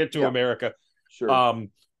took it to Yeah, America. sure.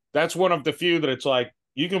 Um, that's one of the few that it's like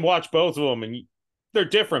you can watch both of them and they're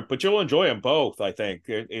different, but you'll enjoy them both. I think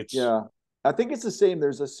it's Yeah. I think it's the same.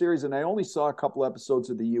 There's a series, and I only saw a couple episodes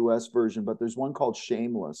of the US version, but there's one called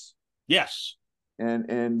Shameless. yes,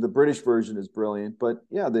 And the British version is brilliant. But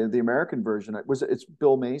yeah, the American version it's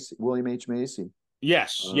Bill Macy, William H. Macy.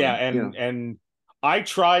 yes, yeah, You know, and I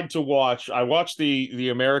tried to watch. I watched the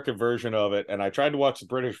American version of it, and I tried to watch the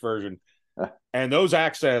British version, and those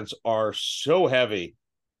accents are so heavy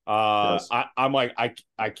Yes. I'm like,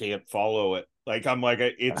 I can't follow it. Like, I'm like, Uh,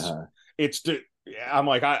 it's, I'm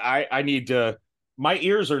like, I need to, my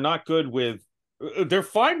ears are not good with, they're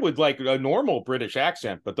fine with like a normal British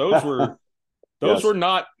accent, but those were yes.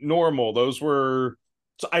 not normal. Those were,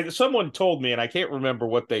 someone told me, and I can't remember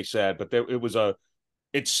what they said, but it was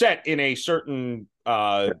it's set in a certain,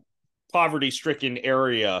 poverty stricken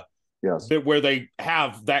area Yes. that where they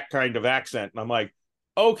have that kind of accent. And I'm like,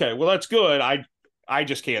 okay, well, that's good. I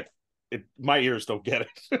just can't, my ears don't get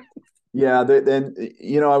it. Yeah, then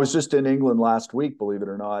I was just in England last week, believe it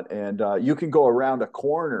or not, and you can go around a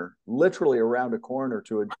corner, literally around a corner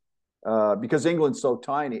to because England's so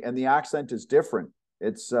tiny, and the accent is different.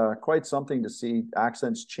 It's quite something to see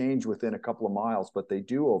accents change within a couple of miles, but they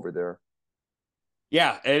do over there.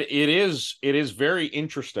 Yeah, it is very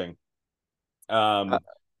interesting. Uh, Um,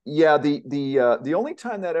 yeah, the only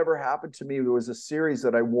time that ever happened to me was a series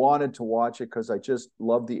that I wanted to watch it because I just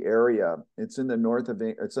love the area. It's in the north of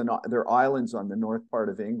they're islands on the north part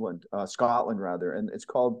of England, Scotland rather, and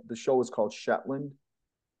the show was called Shetland,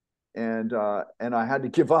 and I had to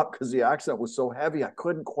give up because the accent was so heavy I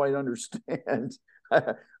couldn't quite understand.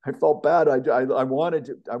 I felt bad. I wanted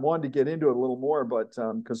to get into it a little more, but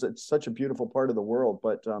because it's such a beautiful part of the world.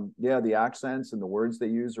 But yeah, the accents and the words they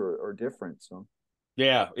use are different. So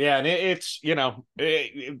yeah, yeah, and it's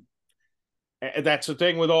that's the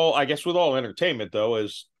thing with all, I guess, with all entertainment though,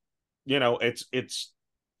 is it's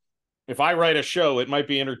if I write a show, it might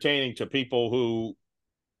be entertaining to people who,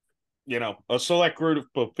 a select group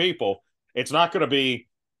of people. It's not going to be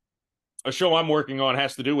a show I'm working on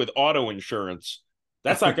has to do with auto insurance.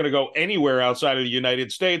 That's not going to go anywhere outside of the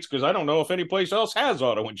United States because I don't know if any place else has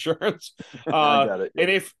auto insurance. I got it. And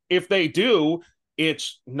Yeah. if they do,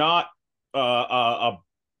 it's not a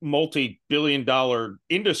multi-billion-dollar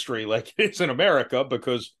industry like it is in America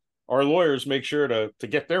because our lawyers make sure to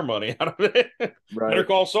get their money out of it. Better Right.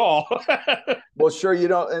 call Saul. Well, sure,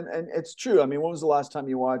 and it's true. I mean, when was the last time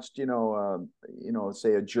you watched,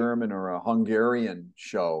 say a German or a Hungarian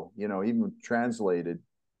show, even translated?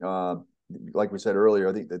 Uh, like we said earlier,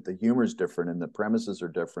 I think that the humor is different and the premises are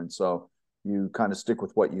different. So you kind of stick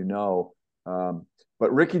with what you know.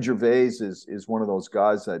 But Ricky Gervais is one of those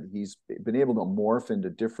guys that he's been able to morph into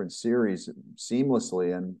different series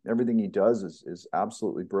seamlessly, and everything he does is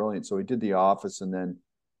absolutely brilliant. So he did The Office, and then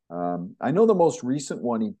I know the most recent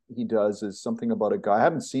one he does is something about a guy. I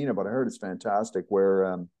haven't seen it, but I heard it's fantastic.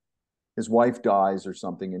 Where his wife dies or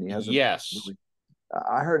something, and he hasn't Yes. really.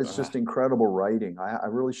 I heard it's Uh, just incredible writing. I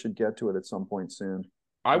really should get to it at some point soon.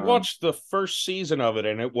 I Um, watched the first season of it,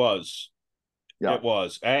 and yeah, it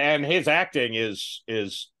was, and his acting is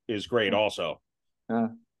great also. yeah,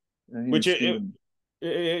 he and Which Steven.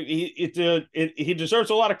 he deserves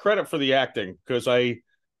a lot of credit for the acting because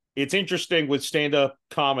it's interesting with stand up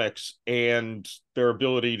comics and their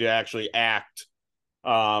ability to actually act.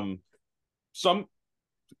 Um, some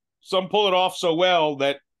some pull it off so well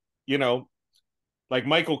that you know, like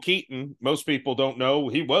Michael Keaton. Most people don't know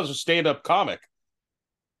he was a stand up comic.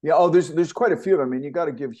 Yeah. Oh, there's quite a few of them. I mean, you got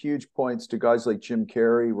to give huge points to guys like Jim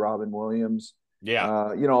Carrey, Robin Williams. Yeah,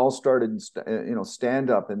 All started in stand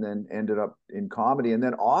up and then ended up in comedy. And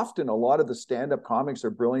then often a lot of the stand up comics are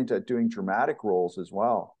brilliant at doing dramatic roles as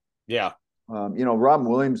well. yeah. Robin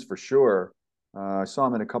Williams for sure. I saw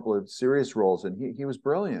him in a couple of serious roles, and he was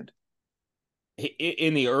brilliant.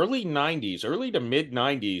 In the early '90s, early to mid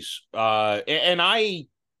 '90s, and I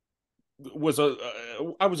was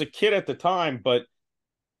a kid at the time, but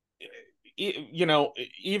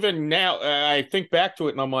even now, I think back to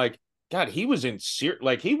it and I'm like, God, he was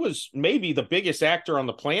like he was maybe the biggest actor on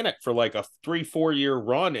the planet for like a 3-4 year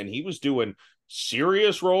run, and he was doing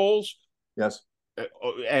serious roles Yes.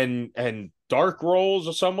 and dark roles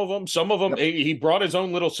of some of them. Some of them Yep. he brought his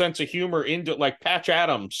own little sense of humor into, like Patch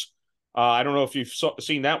Adams. I don't know if you've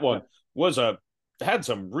seen that one. Yep. Was a Had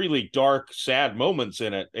some really dark, sad moments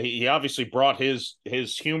in it. He obviously brought his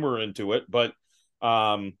humor into it, but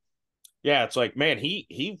um, yeah, it's like, man,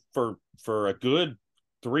 he for a good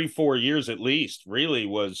 3-4 years at least really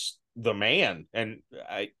was the man. And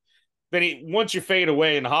I then once you fade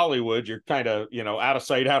away in Hollywood, you're kind of, out of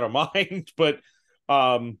sight, out of mind. But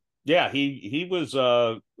yeah, he was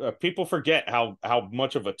people forget how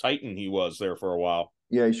much of a titan he was there for a while.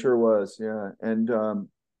 Yeah, he sure was. Yeah, and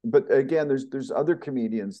but again, there's other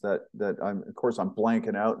comedians that I'm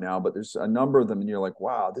blanking out now, but there's a number of them, and you're like,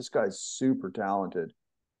 wow, this guy's super talented.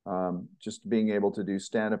 Just being able to do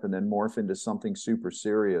stand up and then morph into something super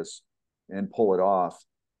serious and pull it off.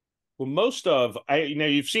 Well, most of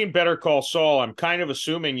you've seen Better Call Saul. I'm kind of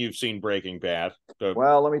assuming you've seen Breaking Bad.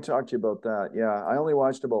 Well, let me talk to you about that. Yeah, I only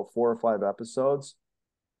watched about 4 or 5 episodes.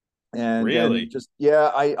 And then Really? just,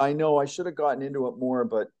 yeah, I know I should have gotten into it more,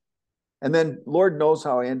 but and then Lord knows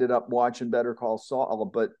how I ended up watching Better Call Saul,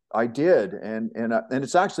 but I did, and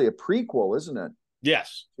it's actually a prequel, isn't it?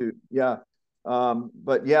 Yes. Yeah,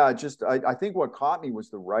 but yeah, just I think what caught me was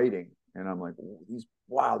the writing, and I'm like,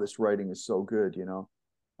 wow, this writing is so good, you know.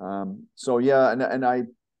 So yeah, and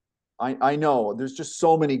I know there's just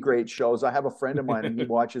so many great shows. I have a friend of mine and he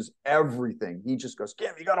watches everything. He just goes,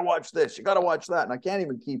 Kim, you got to watch this, you got to watch that, and I can't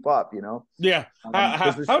even keep up, you know, Yeah.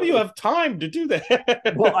 because there's How so do you many. have time to do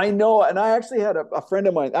Well, that? I know, and I actually had a friend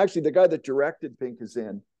of mine, actually the guy that directed Pink is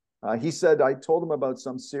in. He said I told him about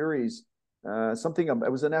some series, something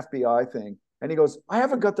it was an FBI thing, and he goes, I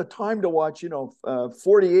haven't got the time to watch,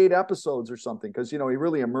 48 episodes or something, because he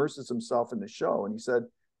really immerses himself in the show, and he said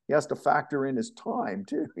he has to factor in his time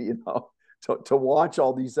too, to watch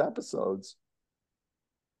all these episodes.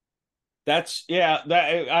 That's yeah,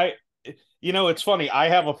 it's funny. I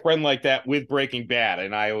have a friend like that with Breaking Bad,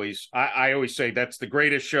 and I always say that's the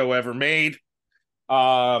greatest show ever made.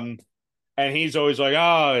 Um and he's always like,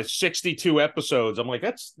 "Oh, it's 62 episodes." I'm like,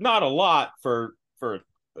 "That's not a lot for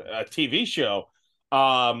a TV show."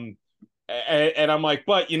 Um and I'm like,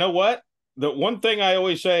 "But you know what? The one thing I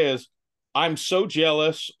always say is I'm so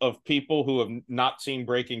jealous of people who have not seen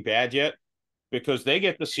Breaking Bad yet because they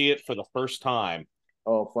get to see it for the first time."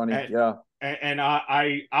 Oh, funny, And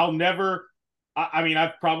yeah. I'll never. I mean,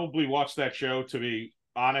 I've probably watched that show, to be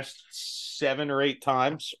honest, 7 or 8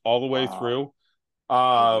 times all the way Wow. through.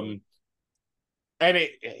 Wow. Um, and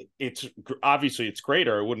it's obviously it's great,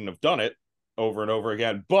 or I wouldn't have done it over and over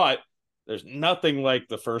again. But there's nothing like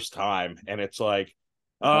the first time, and it's like,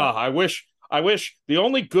 I wish the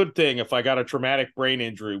only good thing if I got a traumatic brain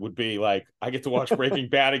injury would be like I get to watch Breaking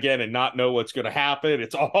Bad again and not know what's going to happen.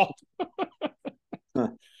 It's all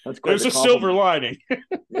That's quite there's the a silver compliment. lining.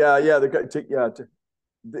 Yeah, yeah,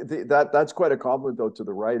 that's quite a compliment though to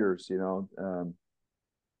the writers,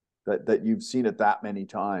 that you've seen it that many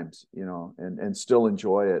times, and still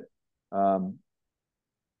enjoy it. Um,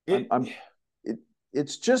 I'm, It I'm, it,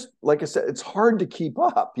 it's just like I said, it's hard to keep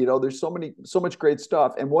up. There's so much great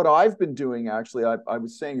stuff. And what I've been doing, actually, I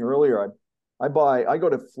was saying earlier, I go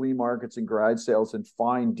to flea markets and garage sales and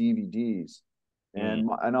find DVDs,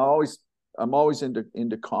 mm, I'm always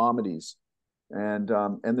into comedies, and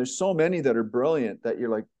there's so many that are brilliant that you're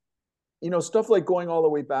like, stuff like going all the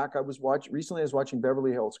way back. I was watching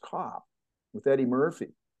Beverly Hills Cop with Eddie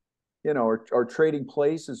Murphy, or Trading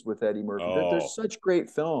Places with Eddie Murphy. There's oh, such great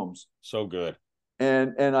films, so good.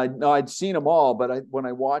 and I'd seen them all, but when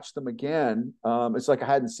I watched them again, it's like I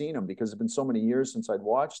hadn't seen them because it's been so many years since I'd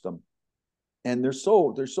watched them, and they're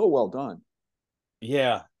so well done.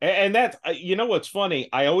 Yeah, and that what's funny?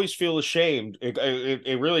 I always feel ashamed.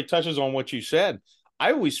 It really touches on what you said.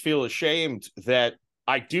 I always feel ashamed that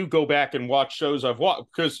I do go back and watch shows I've watched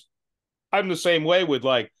because I'm the same way with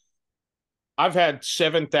like I've had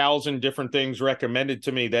 7,000 different things recommended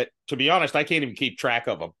to me that, to be honest, I can't even keep track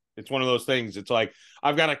of them. It's one of those things. It's like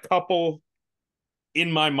I've got a couple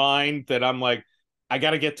in my mind that I'm like, I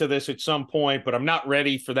got to get to this at some point, but I'm not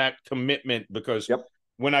ready for that commitment because Yep.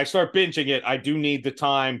 when I start binging it, I do need the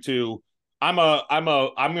time to. I'm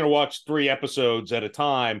going to watch 3 episodes at a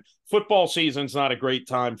time. Football season's not a great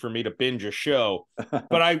time for me to binge a show,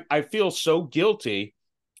 but I feel so guilty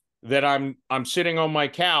that I'm sitting on my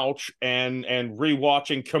couch and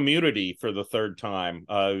rewatching Community for the third time.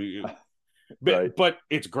 Right. But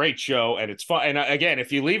it's a great show and it's fun. And again,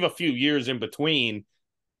 if you leave a few years in between,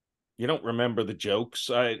 you don't remember the jokes.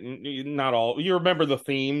 Not all. You remember the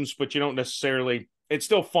themes, but you don't necessarily. It's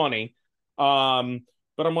still funny.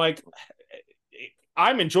 But I'm like,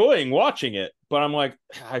 I'm enjoying watching it, but I'm like,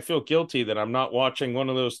 I feel guilty that I'm not watching one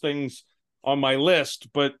of those things on my list.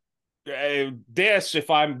 But this, if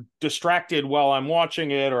I'm distracted while I'm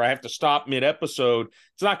watching it, or I have to stop mid episode,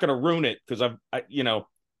 it's not going to ruin it because I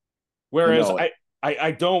Whereas know it.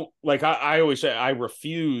 I don't like I always say I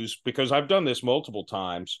refuse because I've done this multiple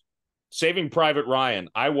times. Saving Private Ryan,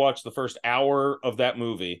 I watched the first hour of that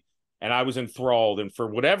movie and I was enthralled. And for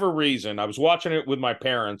whatever reason, I was watching it with my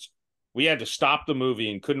parents. We had to stop the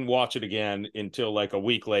movie and couldn't watch it again until like a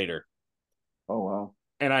week later. Oh wow.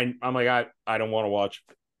 And I'm like, I don't want to watch.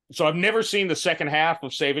 So I've never seen the second half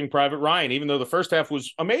of Saving Private Ryan, even though the first half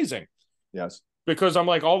was amazing. Yes. Because I'm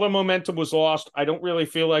like, all the momentum was lost. I don't really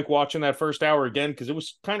feel like watching that first hour again because it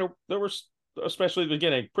was kind of there was especially the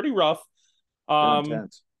beginning pretty rough. They're Um,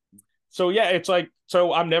 intense. so yeah, it's like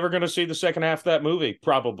so I'm never gonna see the second half of that movie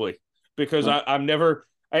probably because Huh. I'm never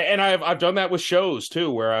and I've done that with shows too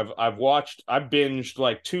where I've binged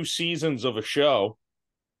like 2 seasons of a show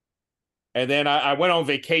And then I went on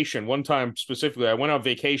vacation one time specifically. I went on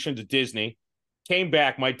vacation to Disney, came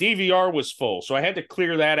back. My DVR was full. So I had to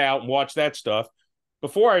clear that out and watch that stuff.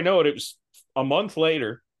 Before I know it, it was a month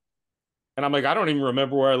later. And I'm like, I don't even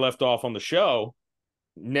remember where I left off on the show.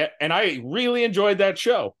 And I really enjoyed that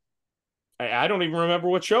show. I don't even remember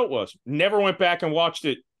what show it was. Never went back and watched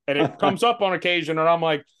it. And it comes up on occasion. And I'm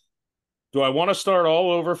like, do I want to start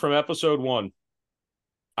all over from episode 1?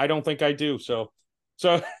 I don't think I do. So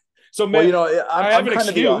Well, you know, I have an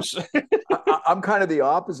excuse. I'm kind of the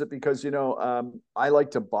opposite because, you know, I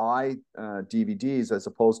like to buy DVDs as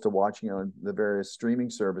opposed to watching on the various streaming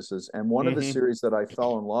services. And one of the series that I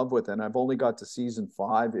fell in love with, and I've only got to season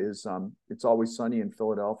 5, is It's Always Sunny in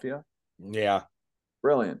Philadelphia. Yeah.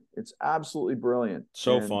 Brilliant. It's absolutely brilliant.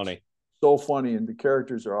 So funny. So funny. And the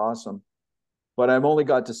characters are awesome. But I've only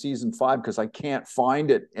got to season 5 because I can't find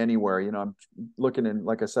it anywhere. You know, I'm looking in,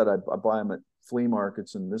 like I said, I buy them at flea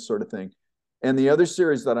markets and this sort of thing. And the other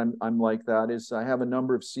series that I'm like that is I have a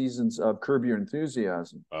number of seasons of Curb Your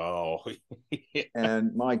Enthusiasm. Oh, yeah.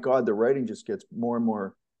 And my God, the writing just gets more and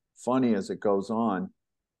more funny as it goes on.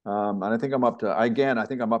 And I think I'm up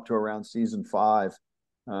to around season 5.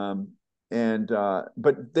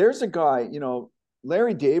 But there's a guy, you know,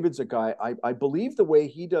 Larry David's a guy, I believe the way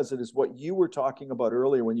he does it is what you were talking about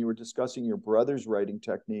earlier when you were discussing your brother's writing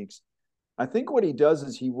techniques. I think what he does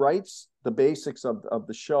is he writes the basics of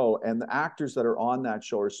the show, and the actors that are on that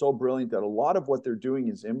show are so brilliant that a lot of what they're doing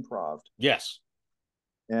is improv. Yes.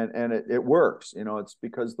 And it works. You know, it's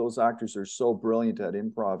because those actors are so brilliant at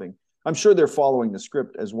improving. I'm sure they're following the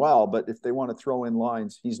script as well, but if they want to throw in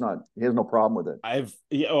lines, he has no problem with it.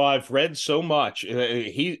 I've read so much.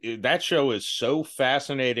 That show is so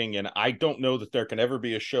fascinating, and I don't know that there can ever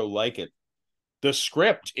be a show like it. The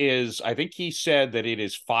script is, I think he said that it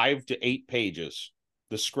is 5 to 8 pages.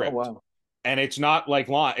 The script, oh, wow. And it's not like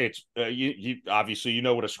line. It's you obviously you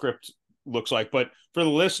know what a script looks like, but for the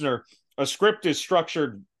listener, a script is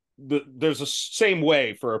structured. There's a same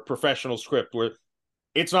way for a professional script where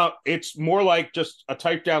it's not. It's more like just a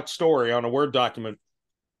typed out story on a Word document.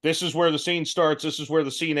 This is where the scene starts. This is where the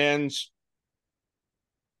scene ends.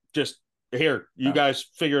 Just here, you guys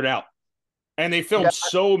figure it out. And they filmed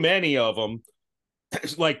so many of them.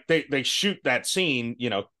 It's like they shoot that scene,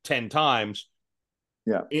 10 times.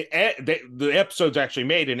 Yeah. The episode's actually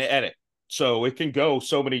made in edit. So it can go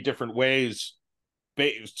so many different ways.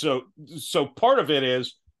 So part of it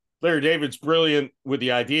is Larry David's brilliant with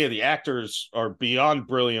the idea. The actors are beyond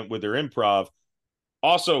brilliant with their improv.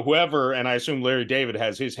 Also, whoever, and I assume Larry David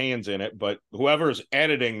has his hands in it, but whoever's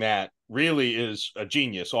editing that really is a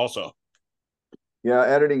genius also. Yeah,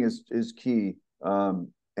 editing is key.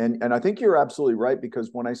 And I think you're absolutely right, because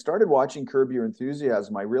when I started watching Curb Your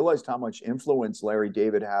Enthusiasm, I realized how much influence Larry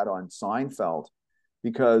David had on Seinfeld,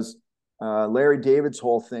 because Larry David's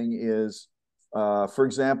whole thing is, for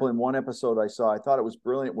example, in one episode I thought it was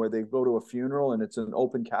brilliant, where they go to a funeral and it's an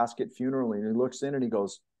open casket funeral, and he looks in and he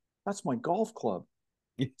goes, "That's my golf club."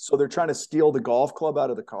 So they're trying to steal the golf club out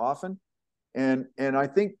of the coffin. And I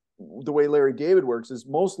think the way Larry David works is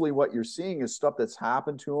mostly what you're seeing is stuff that's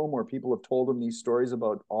happened to him, or people have told him these stories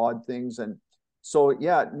about odd things. And so,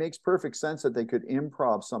 yeah, it makes perfect sense that they could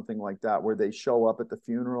improv something like that, where they show up at the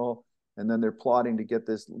funeral and then they're plotting to get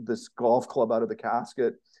this golf club out of the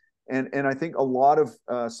casket. And I think a lot of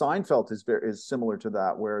Seinfeld is similar to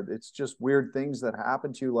that, where it's just weird things that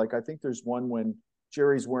happen to you. Like, I think there's one when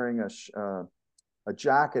Jerry's wearing a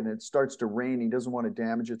jacket and it starts to rain. He doesn't want to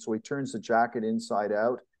damage it, so he turns the jacket inside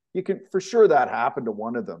out. You can, for sure, that happened to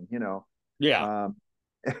one of them, Yeah.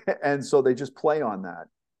 And so they just play on that.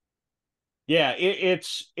 Yeah,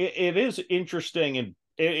 it is interesting, and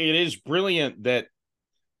it is brilliant that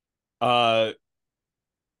and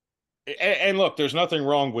look, there's nothing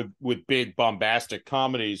wrong with big bombastic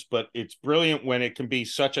comedies, but it's brilliant when it can be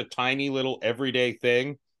such a tiny little everyday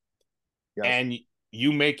thing. Yes. And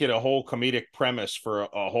you make it a whole comedic premise for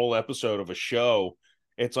a whole episode of a show.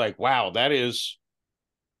 It's like, wow, that is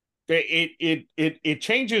it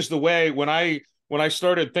changes the way when I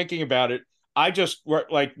started thinking about it. I just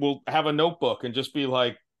will have a notebook and just be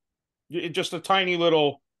like, just a tiny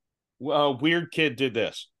little weird kid did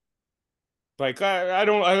this. Like, I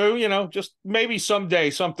don't, just maybe someday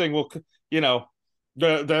something will,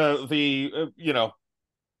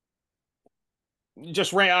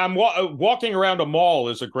 just I'm walking around a mall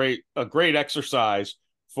is a great exercise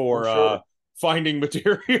for finding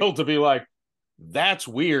material to be like, that's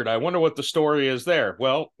weird. I wonder what the story is there.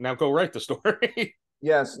 Well, now go write the story.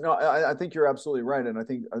 Yes, no, I think you're absolutely right, and I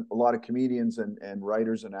think a lot of comedians and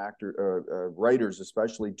writers and writers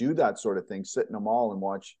especially do that sort of thing. Sit in a mall and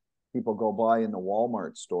watch people go by in the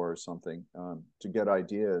Walmart store or something to get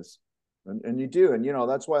ideas. And you do. And,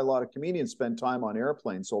 that's why a lot of comedians spend time on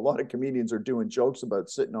airplanes. So a lot of comedians are doing jokes about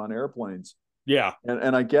sitting on airplanes. Yeah.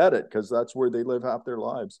 And I get it, because that's where they live half their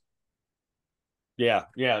lives. Yeah.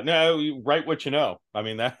 Yeah. No, you write what you know. I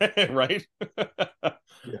mean, that, right?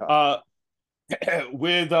 Yeah. uh,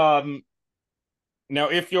 with, now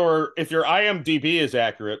if your IMDb is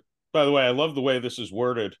accurate, by the way, I love the way this is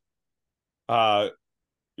worded. Uh,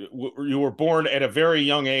 you were born at a very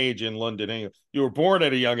young age in London, England. You were born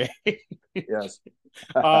at a young age. Yes.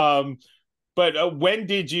 um, but when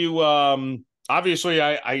did you? Obviously,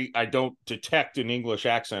 I don't detect an English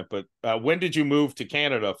accent, but when did you move to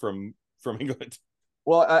Canada from England?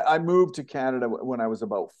 Well, I moved to Canada when I was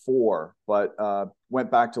about 4, but went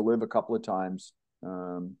back to live a couple of times,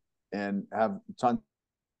 and have tons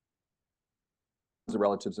of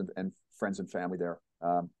relatives and friends and family there.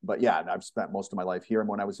 But yeah, I've spent most of my life here. And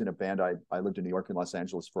when I was in a band, I lived in New York and Los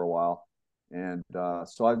Angeles for a while. And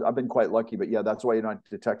so I've been quite lucky. But yeah, that's why you're not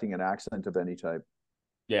detecting an accent of any type.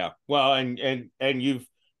 Yeah, well, and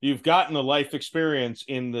you've gotten the life experience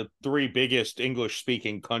in the 3 biggest English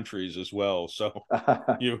speaking countries as well. So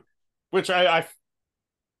you, which I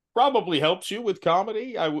probably helps you with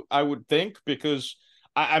comedy. I would think, because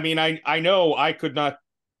I mean I know I could not.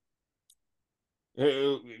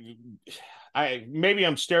 Uh, I maybe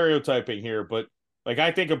I'm stereotyping here, but like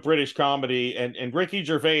I think of British comedy and Ricky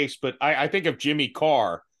Gervais, but I think of Jimmy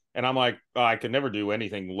Carr, and I'm like, oh, I could never do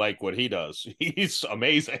anything like what he does. He's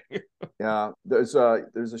amazing. Yeah, there's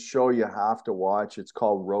a show you have to watch. It's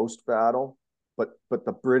called Roast Battle, but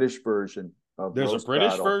the British version of There's a Roast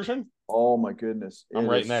British Battle. version. Oh my goodness, I'm it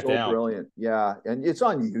writing is that so down. brilliant. Yeah, and it's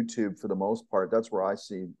on YouTube for the most part. That's where I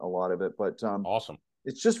see a lot of it. But Awesome.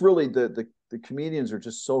 it's just really the comedians are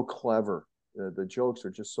just so clever. The jokes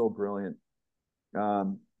are just so brilliant.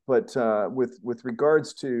 But with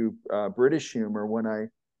regards to British humor, when I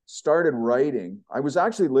started writing, I was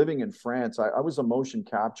actually living in France. I was a motion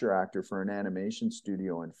capture actor for an animation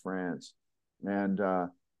studio in France, and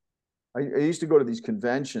I used to go to these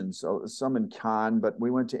conventions, some in Cannes, but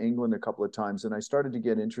we went to England a couple of times, and I started to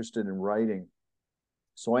get interested in writing.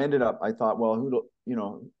 So I thought, well,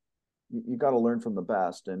 you got to learn from the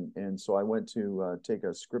best, and so I went to take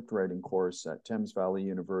a script writing course at Thames Valley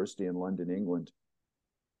University in London, England.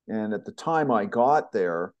 And at the time I got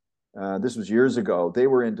there, this was years ago, they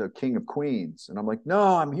were into King of Queens, and I'm like,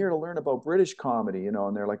 no, I'm here to learn about British comedy, and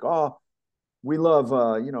they're like, oh, we love,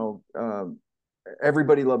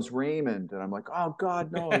 everybody loves Raymond, and I'm like, oh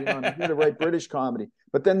God, no, I'm here to write British comedy.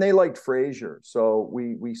 But then they liked Frasier, so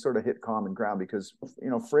we sort of hit common ground, because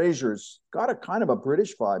Frasier's got a kind of a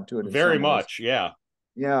British vibe to it in Very some ways. much, yeah.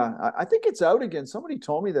 Yeah, I think it's out again. Somebody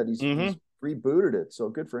told me that he's Mm-hmm. rebooted it, so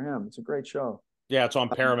good for him. It's a great show. Yeah, it's on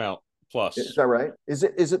Paramount Is Plus. that right? Is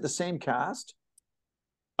it the same cast?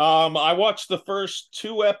 I watched the first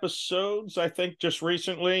 2 episodes, I think, just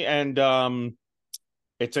recently, and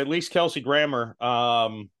it's at least Kelsey Grammer. Uh,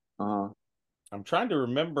 I'm trying to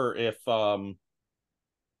remember if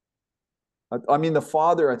I mean, the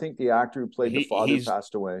father. I think the actor who played the father he's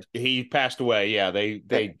passed away. he passed away. Yeah, they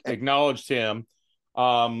And, acknowledged him.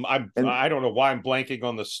 and I don't know why I'm blanking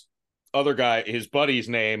on this other guy, his buddy's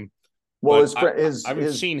name, well, but his friend, I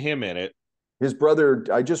haven't seen him in it. his brother.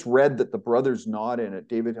 I just read that the brother's not in it.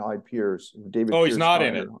 David Oh, he's Pierce not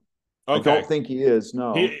in Hyde. it. I Okay. don't think he is.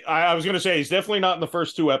 No. I was going to say he's definitely not in the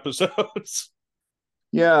first 2 episodes.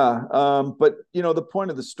 Yeah, but the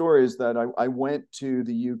point of the story is that I went to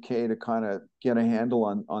the UK to kind of get a handle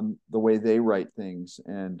on the way they write things,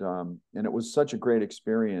 and it was such a great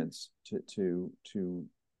experience to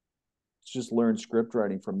just learn script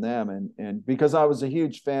writing from them, and because I was a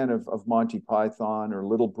huge fan of Monty Python or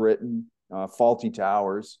Little Britain, Faulty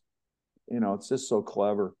Towers, it's just so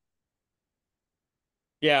clever.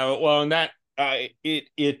 Yeah, well, and that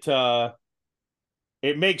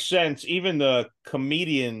it makes sense. Even the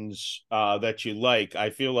comedians that you like, I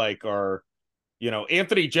feel like are,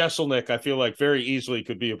 Anthony Jeselnik, I feel like very easily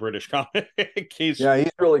could be a British comic. Yeah,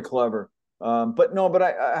 he's really clever. But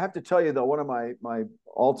I have to tell you though, one of my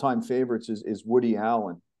all time favorites is Woody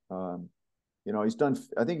Allen. Um, he's done.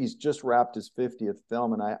 I think he's just wrapped his 50th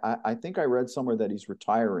film, and I think I read somewhere that he's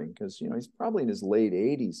retiring, because he's probably in his late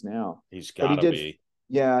 80s now. He's But he gotta did, be.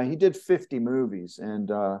 yeah, he did 50 movies,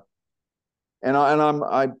 and I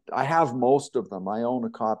have most of them. I own a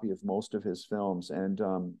copy of most of his films, and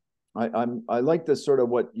I like this sort of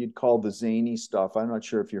what you'd call the zany stuff. I'm not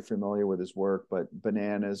sure if you're familiar with his work, but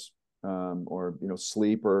Bananas, or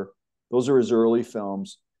Sleeper, those are his early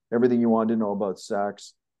films. Everything You Wanted to Know About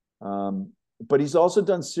Sex. but he's also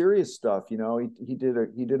done serious stuff. You know, he did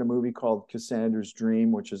a movie called Cassandra's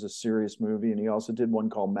Dream, which is a serious movie, and he also did one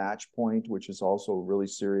called Match Point, which is also really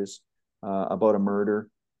serious, about a murder.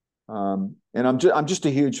 And I'm just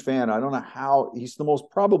a huge fan. I don't know how he's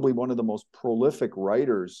probably one of the most prolific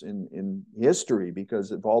writers in history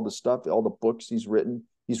because of all the stuff, all the books he's written.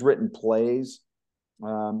 He's written plays. I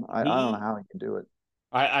don't know how he can do it.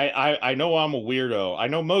 I know I'm a weirdo. I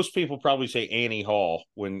know most people probably say Annie Hall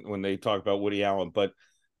when they talk about Woody Allen, but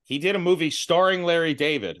he did a movie starring Larry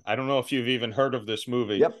David. I don't know if you've even heard of this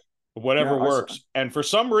movie. Yep. Whatever Yeah, works. And for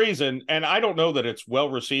some reason, and I don't know that it's well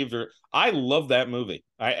received, or I love that movie.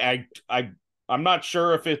 I'm not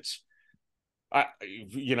sure if it's I'm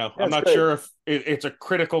it's not great. sure if it's a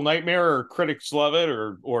critical nightmare or critics love it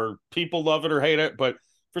or people love it or hate it, but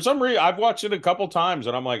for some reason I've watched it a couple times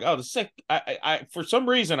and I'm like, oh, this sick. I for some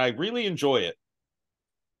reason I really enjoy it.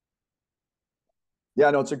 Yeah,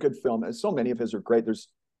 no, it's a good film. And so many of his are great. There's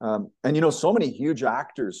and you know, so many huge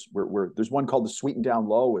actors. There's one called The Sweet and Down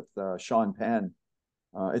Low with Sean Penn.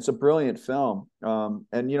 It's a brilliant film.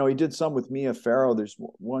 And you know, he did some with Mia Farrow. There's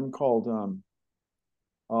one called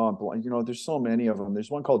you know, there's so many of them. There's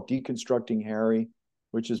one called Deconstructing Harry,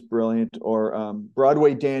 which is brilliant. Or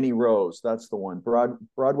Broadway Danny Rose. That's the one.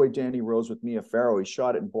 Broadway Danny Rose with Mia Farrow. He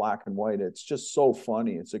shot it in black and white. It's just so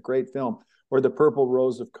funny. It's a great film. Or The Purple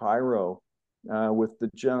Rose of Cairo, with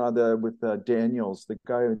Daniels, the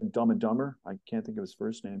guy in Dumb and Dumber. I can't think of his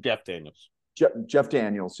first name. Jeff Daniels. Jeff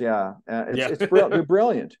Daniels, yeah. Yeah. They're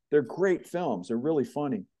brilliant. They're great films. They're really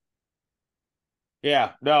funny.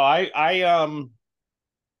 Yeah. No,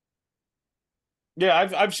 yeah,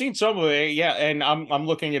 I've seen some of it. Yeah, and I'm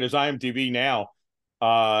looking at his IMDb now.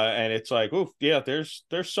 And it's like, oof, yeah, there's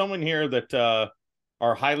someone here that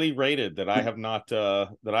are highly rated that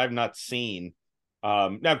I've not seen.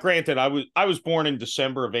 Now granted, I was born in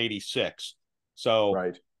December of '86. So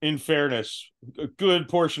Right. in fairness, a good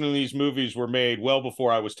portion of these movies were made well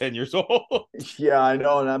before I was 10 years old. Yeah, I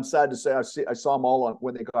know, and I'm sad to say I saw them all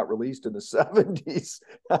when they got released in the '70s.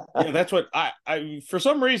 Yeah, that's what I for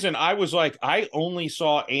some reason I was like, I only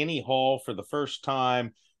saw Annie Hall for the first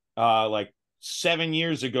time like 7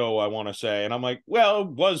 years ago, I want to say. And I'm like, well, it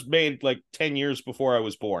was made like 10 years before I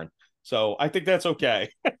was born. So I think that's okay.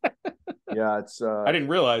 Yeah, it's I didn't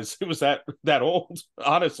realize it was that old,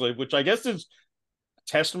 honestly, which I guess is a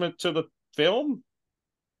testament to the film.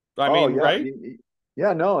 I oh mean, yeah, right?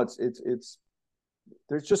 yeah, no, it's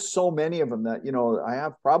there's just so many of them that, you know, I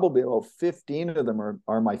have probably about 15 of them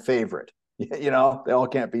are my favorite. You know, they all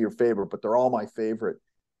can't be your favorite, but they're all my favorite.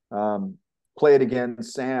 Play It Again,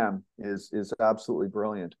 Sam is absolutely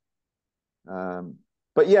brilliant.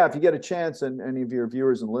 But yeah, if you get a chance, and any of your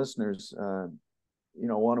viewers and listeners, you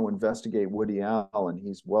know, want to investigate Woody Allen,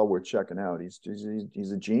 he's well worth checking out.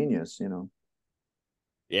 He's a genius, you know.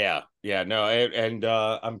 Yeah, yeah, no, and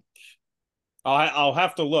I'll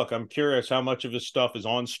have to look. I'm curious how much of his stuff is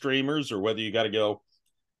on streamers or whether you got to go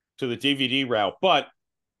to the DVD route. But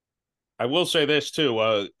I will say this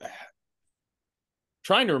too.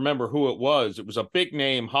 Trying to remember who it was. It was a big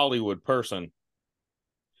name Hollywood person,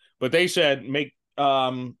 but they said it may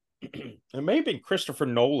have been Christopher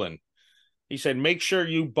Nolan. He said make sure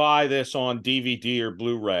you buy this on DVD or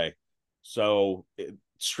Blu-ray, so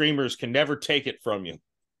streamers can never take it from you.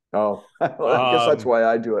 Oh, well, I guess that's why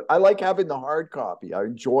I do it. I like having the hard copy. I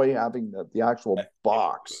enjoy having the actual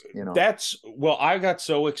box, you know. I got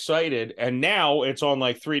so excited, and now it's on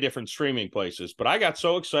like 3 different streaming places. But I got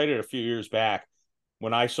so excited a few years back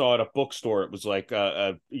when I saw at a bookstore. It was like,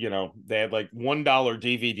 you know, they had like $1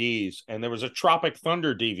 DVDs, and there was a Tropic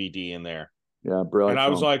Thunder DVD in there. Yeah, And brilliant I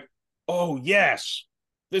was film. like, oh yes,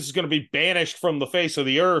 this is going to be banished from the face of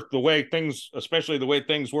the earth. The way things, especially the way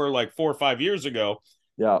things were like 4 or 5 years ago.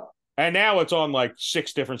 Yeah. And now it's on like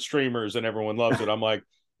 6 different streamers and everyone loves it. I'm like,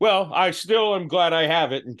 well, I still am glad I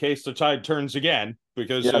have it in case the tide turns again,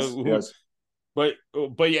 because Yes.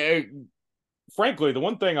 but yeah, frankly, the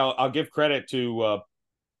one thing I'll give credit to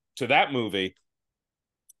that movie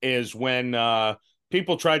is when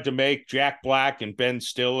people tried to make Jack Black and Ben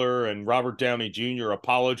Stiller and Robert Downey Jr.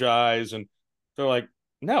 apologize, and they're like,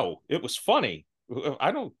 no, it was funny.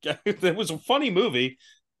 I don't it was a funny movie.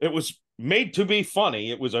 It was made to be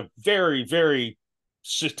funny. It was a very, very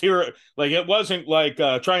satiric, like it wasn't like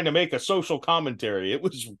trying to make a social commentary. It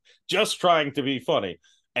was just trying to be funny.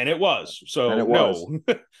 And it was. And So it was. no.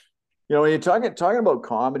 You know, when you're talking about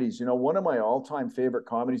comedies, you know, one of my all-time favorite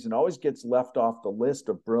comedies, and always gets left off the list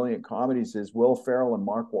of brilliant comedies, is Will Ferrell and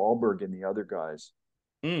Mark Wahlberg and the Other Guys.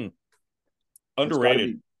 It's got to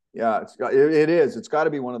Underrated. be, yeah, it is. It's got to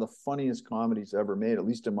be one of the funniest comedies ever made, at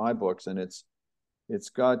least in my books. And It's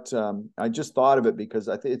got. I just thought of it because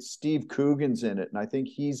I think it's Steve Coogan's in it, and I think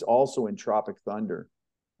he's also in Tropic Thunder.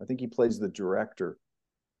 I think he plays the director,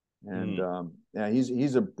 and yeah,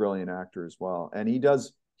 he's a brilliant actor as well. And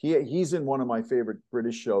he's in one of my favorite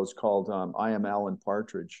British shows called I Am Alan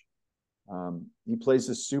Partridge. He plays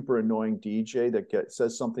this super annoying DJ that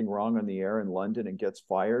says something wrong on the air in London and gets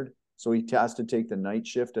fired. So he has to take the night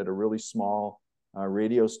shift at a really small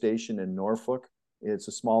radio station in Norfolk. It's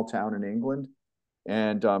a small town in England.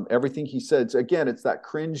 And everything he says, again, it's that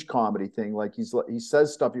cringe comedy thing. Like he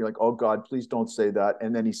says stuff, you're like, oh God, please don't say that,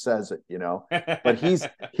 and then he says it, But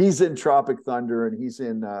he's in Tropic Thunder, and he's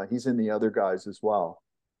in the other guys as well.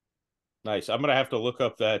 Nice. I'm gonna have to look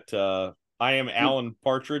up that. I Am Alan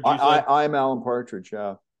Partridge. You said? I'm Alan Partridge.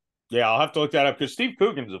 Yeah. Yeah, I'll have to look that up because Steve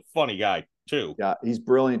Coogan's a funny guy too. Yeah, he's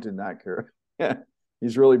brilliant in that character. Yeah,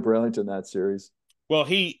 he's really brilliant in that series. Well,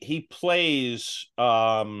 he plays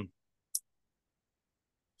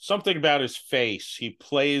something about his face. He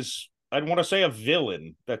plays, I'd want to say a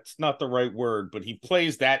villain. That's not the right word, but he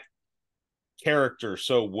plays that character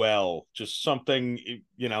so well. Just something,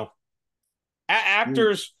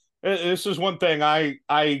 actors. This is one thing I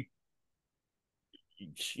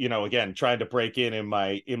again, trying to break in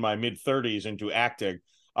my mid-30s into acting.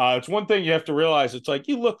 It's one thing you have to realize. It's like,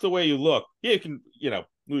 you look the way you look. You can,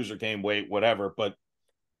 lose or gain weight, whatever. But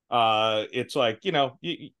it's like,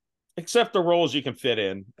 you accept the roles you can fit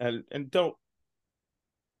in, and don't.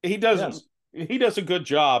 He does. Yes. He does a good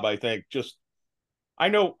job, I think. Just, I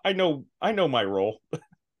know my role.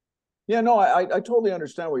 Yeah, no, I totally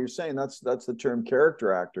understand what you're saying. That's the term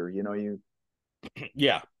character actor.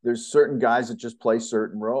 Yeah, there's certain guys that just play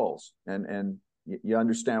certain roles, and you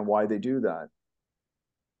understand why they do that.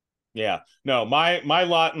 Yeah, no, my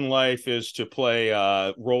lot in life is to play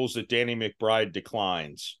roles that Danny McBride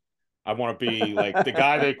declines. I want to be like the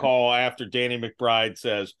guy they call after Danny McBride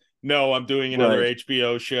says, no, I'm doing another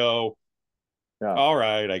HBO show. Yeah. All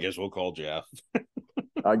right, I guess we'll call Jeff.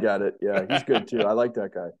 I got it. Yeah, he's good too. I like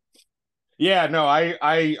that guy. Yeah, no,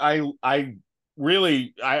 I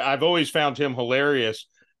really, I've always found him hilarious.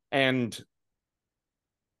 And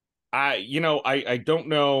I don't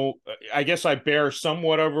know. I guess I bear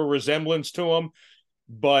somewhat of a resemblance to him,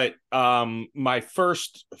 but my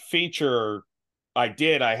first feature I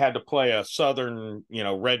had to play a Southern,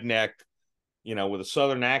 redneck, with a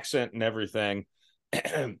Southern accent and everything.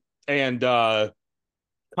 And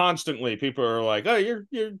constantly people are like, oh, you're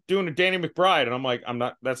doing a Danny McBride. And I'm like, I'm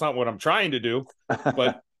not, that's not what I'm trying to do.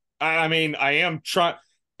 But I mean, I am trying.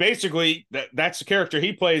 Basically, that's the character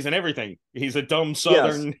he plays in everything. He's a dumb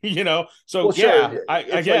Southern, yes. So well, yeah, sure.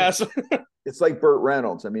 I guess. It's like Burt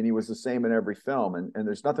Reynolds. I mean, he was the same in every film, and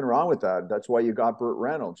there's nothing wrong with that. That's why you got Burt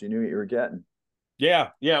Reynolds. You knew what you were getting. Yeah.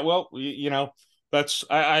 Well, that's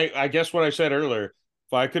I guess what I said earlier.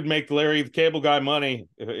 If I could make Larry the Cable Guy money,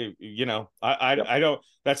 I don't.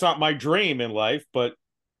 That's not my dream in life, but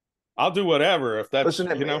I'll do whatever if that's if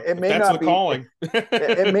that's the calling.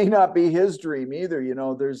 It may not be his dream either.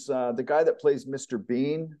 There's the guy that plays Mr.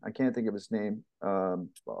 Bean. I can't think of his name.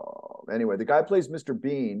 Anyway, the guy plays Mr.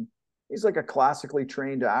 Bean. He's like a classically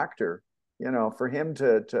trained actor. For him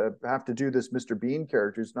to have to do this Mr. Bean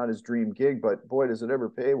character is not his dream gig, but boy, does it ever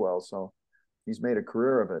pay well. So he's made a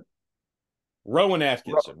career of it. Rowan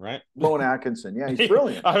Atkinson, right? Rowan Atkinson. Yeah, he's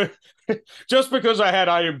brilliant. Just because I had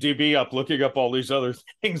IMDb up looking up all these other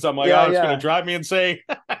things, I'm like, it's going to drive me insane.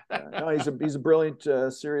 No, he's a brilliant,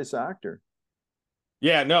 serious actor.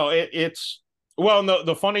 Yeah, no, it's well. No,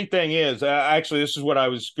 the funny thing is, actually, this is what I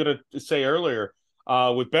was going to say earlier.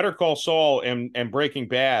 With Better Call Saul and Breaking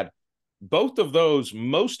Bad, both of those,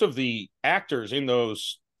 most of the actors in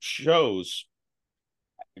those shows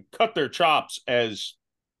cut their chops as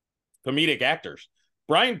comedic actors.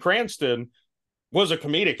 Bryan Cranston was a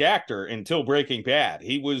comedic actor until Breaking Bad.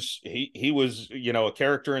 He was a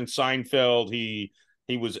character in Seinfeld. He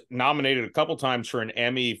was nominated a couple times for an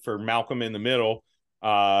Emmy for Malcolm in the Middle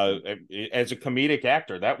as a comedic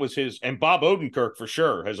actor. That was his. And Bob Odenkirk for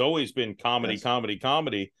sure has always been comedy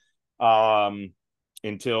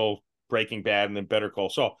until Breaking Bad and then Better Call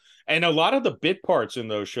Saul. And a lot of the bit parts in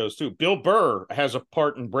those shows too. Bill Burr has a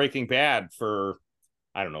part in Breaking Bad for,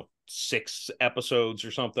 I don't know, 6 episodes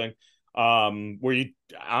or something, where you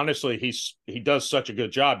honestly he does such a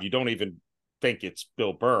good job you don't even think it's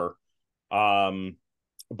Bill Burr.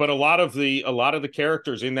 But a lot of the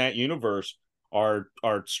characters in that universe are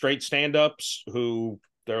straight stand-ups who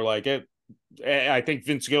they're like it. I think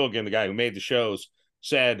Vince Gilligan, the guy who made the shows,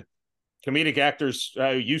 said comedic actors,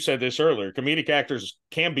 you said this earlier, comedic actors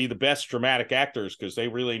can be the best dramatic actors because they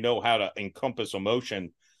really know how to encompass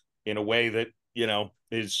emotion in a way that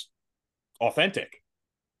is authentic.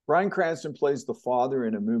 Bryan Cranston plays the father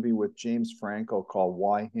in a movie with James Franco called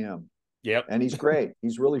Why Him? Yep. And he's great.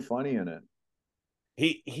 He's really funny in it.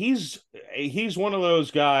 He's one of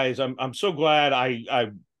those guys. I'm so glad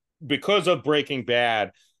I because of Breaking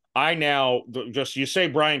Bad, I now just you say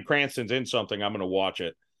Bryan Cranston's in something, I'm going to watch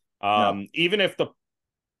it. Yeah. Even if the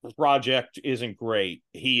project isn't great,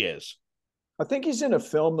 he is. I think he's in a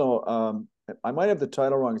film though. I might have the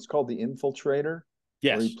title wrong. It's called The Infiltrator,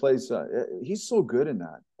 where he Yes. plays. He's so good in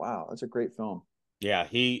that. Wow, that's a great film. Yeah,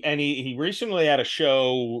 he recently had a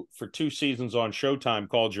show for 2 seasons on Showtime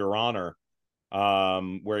called Your Honor,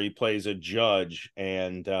 where he plays a judge,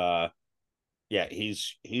 and yeah,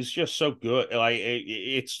 he's just so good. Like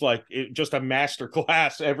it's like just a master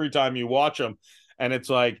class every time you watch him, and it's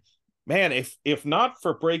like, man, if not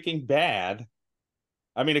for Breaking Bad,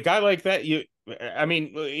 I mean, a guy like that, I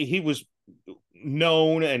mean, he was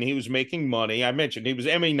known and he was making money. I mentioned he was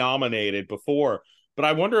Emmy nominated before, but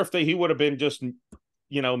I wonder if he would have been just,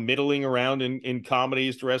 middling around in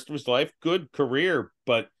comedies the rest of his life. Good career,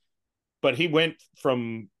 but he went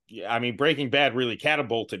from, I mean, Breaking Bad really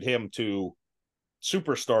catapulted him to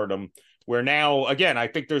superstardom, where now, again, I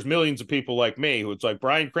think there's millions of people like me who it's like,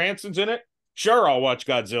 Bryan Cranston's in it. Sure, I'll watch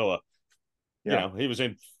Godzilla. Yeah. He was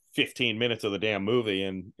in 15 minutes of the damn movie,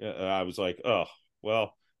 and I was like, oh,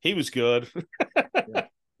 well, he was good. Yeah.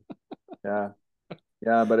 Yeah.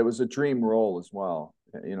 Yeah, but it was a dream role as well.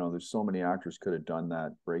 There's so many actors could have done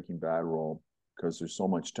that Breaking Bad role because there's so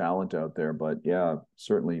much talent out there. But yeah,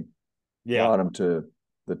 certainly Yeah. brought him to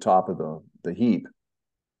the top of the heap.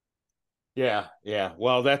 Yeah, yeah.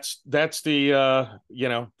 Well, that's that's why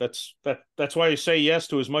you say yes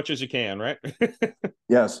to as much as you can, right?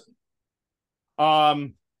 Yes.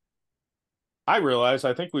 um I realize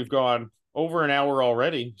I think we've gone over an hour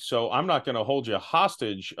already, so I'm not going to hold you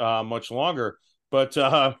hostage much longer. But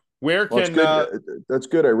where Well, it's can good. That's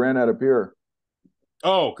good. I ran out of beer.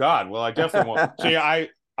 oh God, well, I definitely won't. See,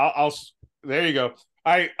 I'll there you go.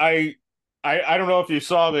 I don't know if you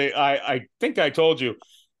saw I think I told you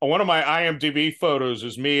one of my IMDb photos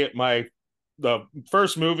is me at the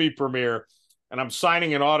first movie premiere, and I'm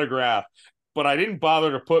signing an autograph, but I didn't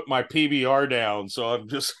bother to put my PBR down, so I'm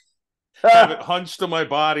just have it hunched to my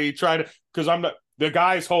body, trying to, because I'm not, the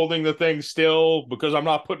guy's holding the thing still because I'm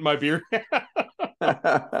not putting my beer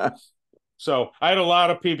down. So I had a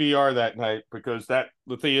lot of PBR that night because the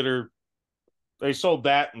theater, they sold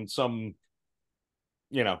that and some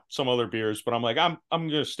other beers, but I'm like, I'm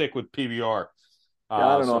gonna stick with PBR. Yeah,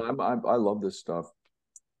 I don't So know. I love this stuff.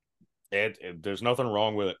 there's nothing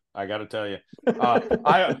wrong with it. I got to tell you.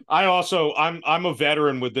 I also I'm a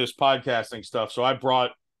veteran with this podcasting stuff, so I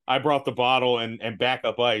brought the bottle and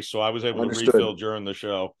backup ice, so I was able to refill Understood. during the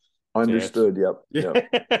show. Understood. Yep. Yep.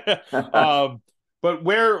 But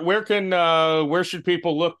where should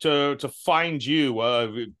people look to find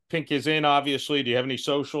you? Pink is in, obviously. Do you have any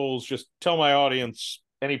socials? Just tell my audience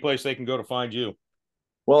any place they can go to find you.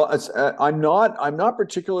 Well, I'm not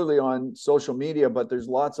particularly on social media, but there's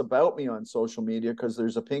lots about me on social media because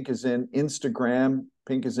there's a Pink is in Instagram,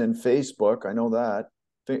 Pink is in Facebook. I know that.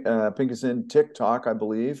 Pink is in TikTok, I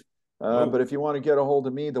believe. Oh, But if you want to get a hold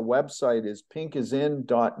of me, the website is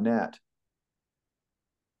pinkisin.net.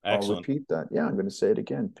 I'll excellent. repeat that. Yeah, I'm going to say it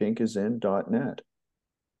again. Pinkisin.net.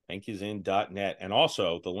 Pinkisin.net. And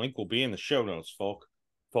also the link will be in the show notes,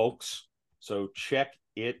 folks. So check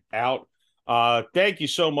it out. Thank you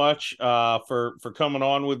so much for coming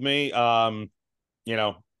on with me. You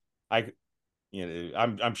know, I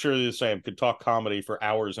I'm sure the same could talk comedy for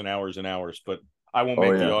hours and hours and hours, but I won't Oh,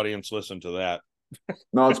 make the yeah. audience listen to that.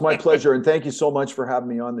 No, it's my pleasure. And thank you so much for having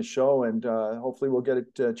me on the show. And hopefully we'll get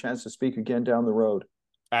a chance to speak again down the road.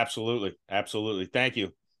 Absolutely. Absolutely. Thank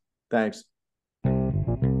you. Thanks.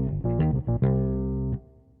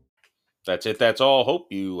 That's it. That's all. Hope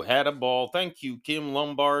you had a ball. Thank you, Kim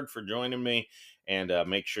Lombard, for joining me. And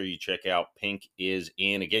make sure you check out Pink is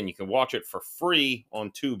in. Again, you can watch it for free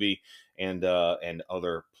on Tubi and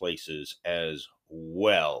other places as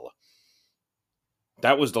well.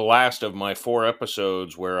 That was the last of my 4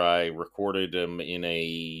 episodes where I recorded them in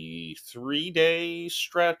a 3-day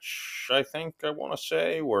stretch, I think I want to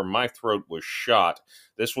say, where my throat was shot.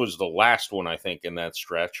 This was the last one, I think, in that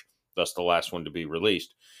stretch, thus the last one to be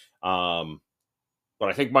released. But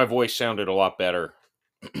I think my voice sounded a lot better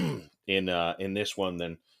in this one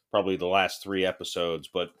than probably the last 3 episodes,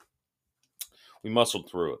 but we muscled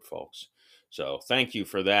through it, folks. So thank you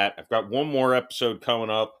for that. I've got one more episode coming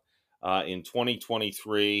up in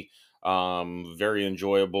 2023. Very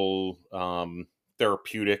enjoyable,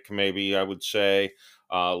 therapeutic, maybe I would say.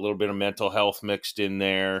 A little bit of mental health mixed in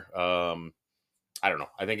there. I don't know.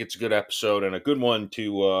 I think it's a good episode and a good one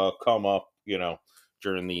to come up,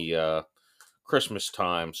 during the Christmas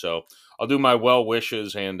time. So I'll do my well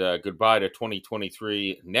wishes and goodbye to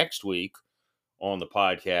 2023 next week on the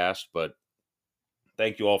podcast. But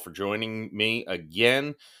thank you all for joining me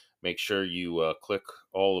again. Make sure you click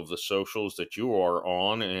all of the socials that you are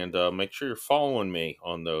on, and make sure you're following me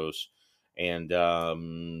on those. And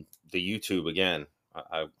the YouTube again.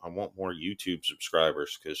 I want more YouTube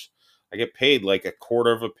subscribers because I get paid like a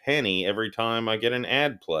quarter of a penny every time I get an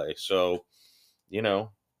ad play. So,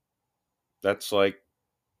 that's like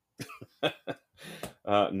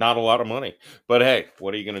not a lot of money. But hey,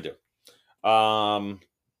 what are you going to do? All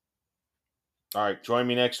right, join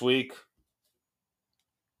me next week.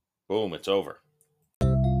 Boom, it's over.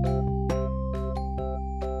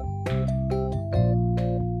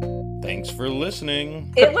 Thanks for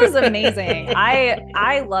listening. It was amazing.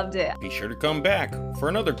 I loved it. Be sure to come back for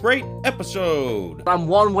another great episode. I'm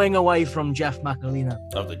one wing away from Jeff Macalino.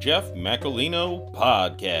 Of the Jeff Macalino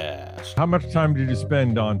Podcast. How much time did you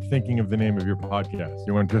spend on thinking of the name of your podcast?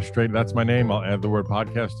 You went just straight, that's my name, I'll add the word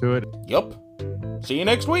podcast to it? Yup. See you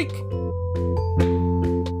next week.